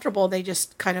uncomfortable, they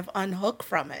just kind of unhook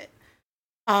from it.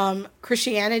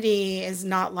 Christianity is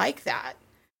not like that.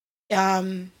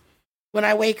 When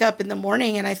I wake up in the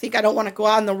morning and I think I don't want to go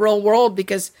out in the real world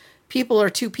because people are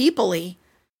too people-y,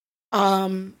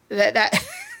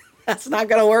 that's not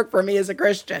going to work for me as a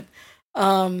Christian.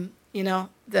 You know,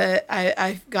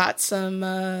 I've got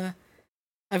some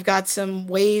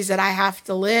ways that I have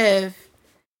to live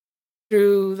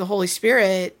through the Holy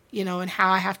Spirit, you know, and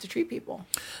how I have to treat people.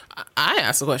 I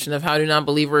asked the question of how do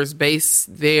non-believers base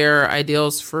their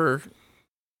ideals for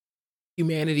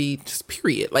humanity, just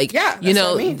period. Like, you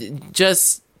know,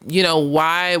 just, you know,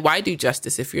 why do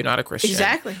justice if you're not a Christian?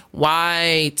 Exactly.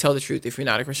 Why tell the truth if you're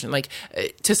not a Christian? Like,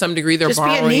 to some degree, they're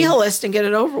borrowing. Just be a nihilist and get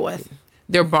it over with.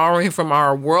 They're borrowing from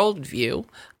our worldview.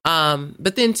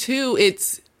 But then too,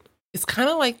 it's kind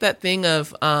of like that thing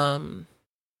of,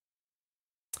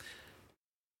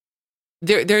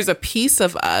 there's a piece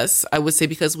of us, I would say,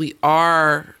 because we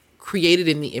are created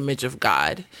in the image of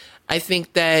God. I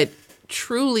think that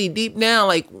truly deep down,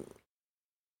 like,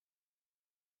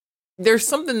 there's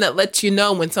something that lets you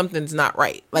know when something's not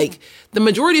right. Like, the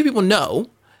majority of people know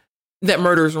that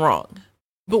murder is wrong.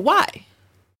 But why?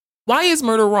 Why is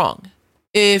murder wrong?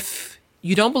 If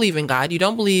you don't believe in God, you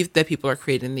don't believe that people are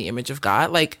created in the image of God,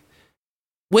 like,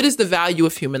 what is the value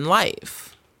of human life?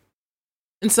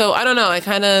 And so, I don't know,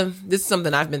 this is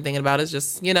something I've been thinking about, is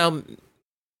just, you know,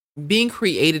 being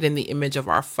created in the image of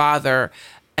our Father.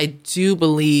 I do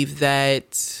believe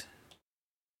that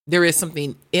there is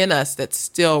something in us that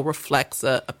still reflects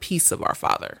a piece of our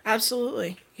Father.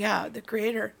 Absolutely. Yeah, the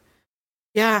Creator.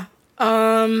 Yeah.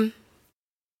 Okay,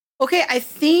 I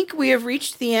think we have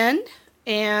reached the end,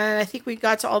 and I think we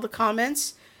got to all the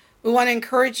comments. We want to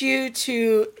encourage you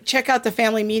to check out the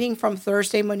family meeting from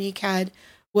Thursday. Monique had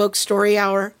Woke Story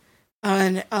Hour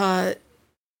and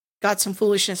got some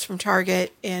foolishness from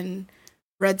Target and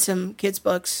read some kids'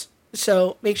 books.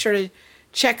 So make sure to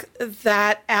check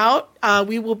that out.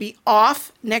 We will be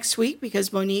off next week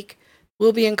because Monique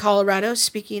will be in Colorado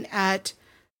speaking at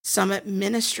Summit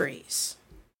Ministries.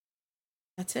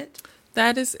 That's it.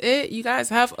 That is it. You guys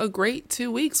have a great 2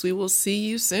 weeks. We will see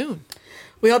you soon.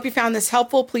 We hope you found this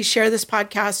helpful. Please share this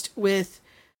podcast with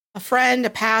a friend, a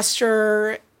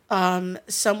pastor,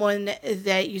 someone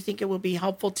that you think it will be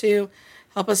helpful to.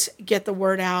 Help us get the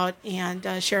word out and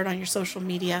share it on your social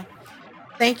media.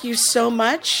 Thank you so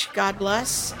much. God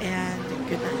bless and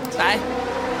good night. Bye.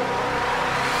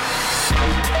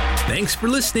 Thanks for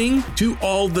listening to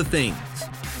All the Things.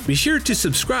 Be sure to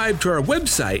subscribe to our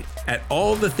website at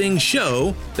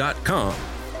allthethingshow.com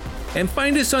and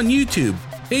find us on YouTube,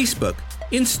 Facebook,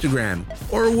 Instagram,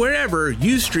 or wherever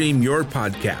you stream your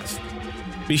podcast.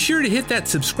 Be sure to hit that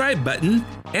subscribe button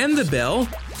and the bell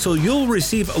so you'll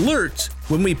receive alerts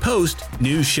when we post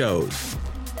new shows.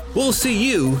 We'll see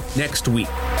you next week.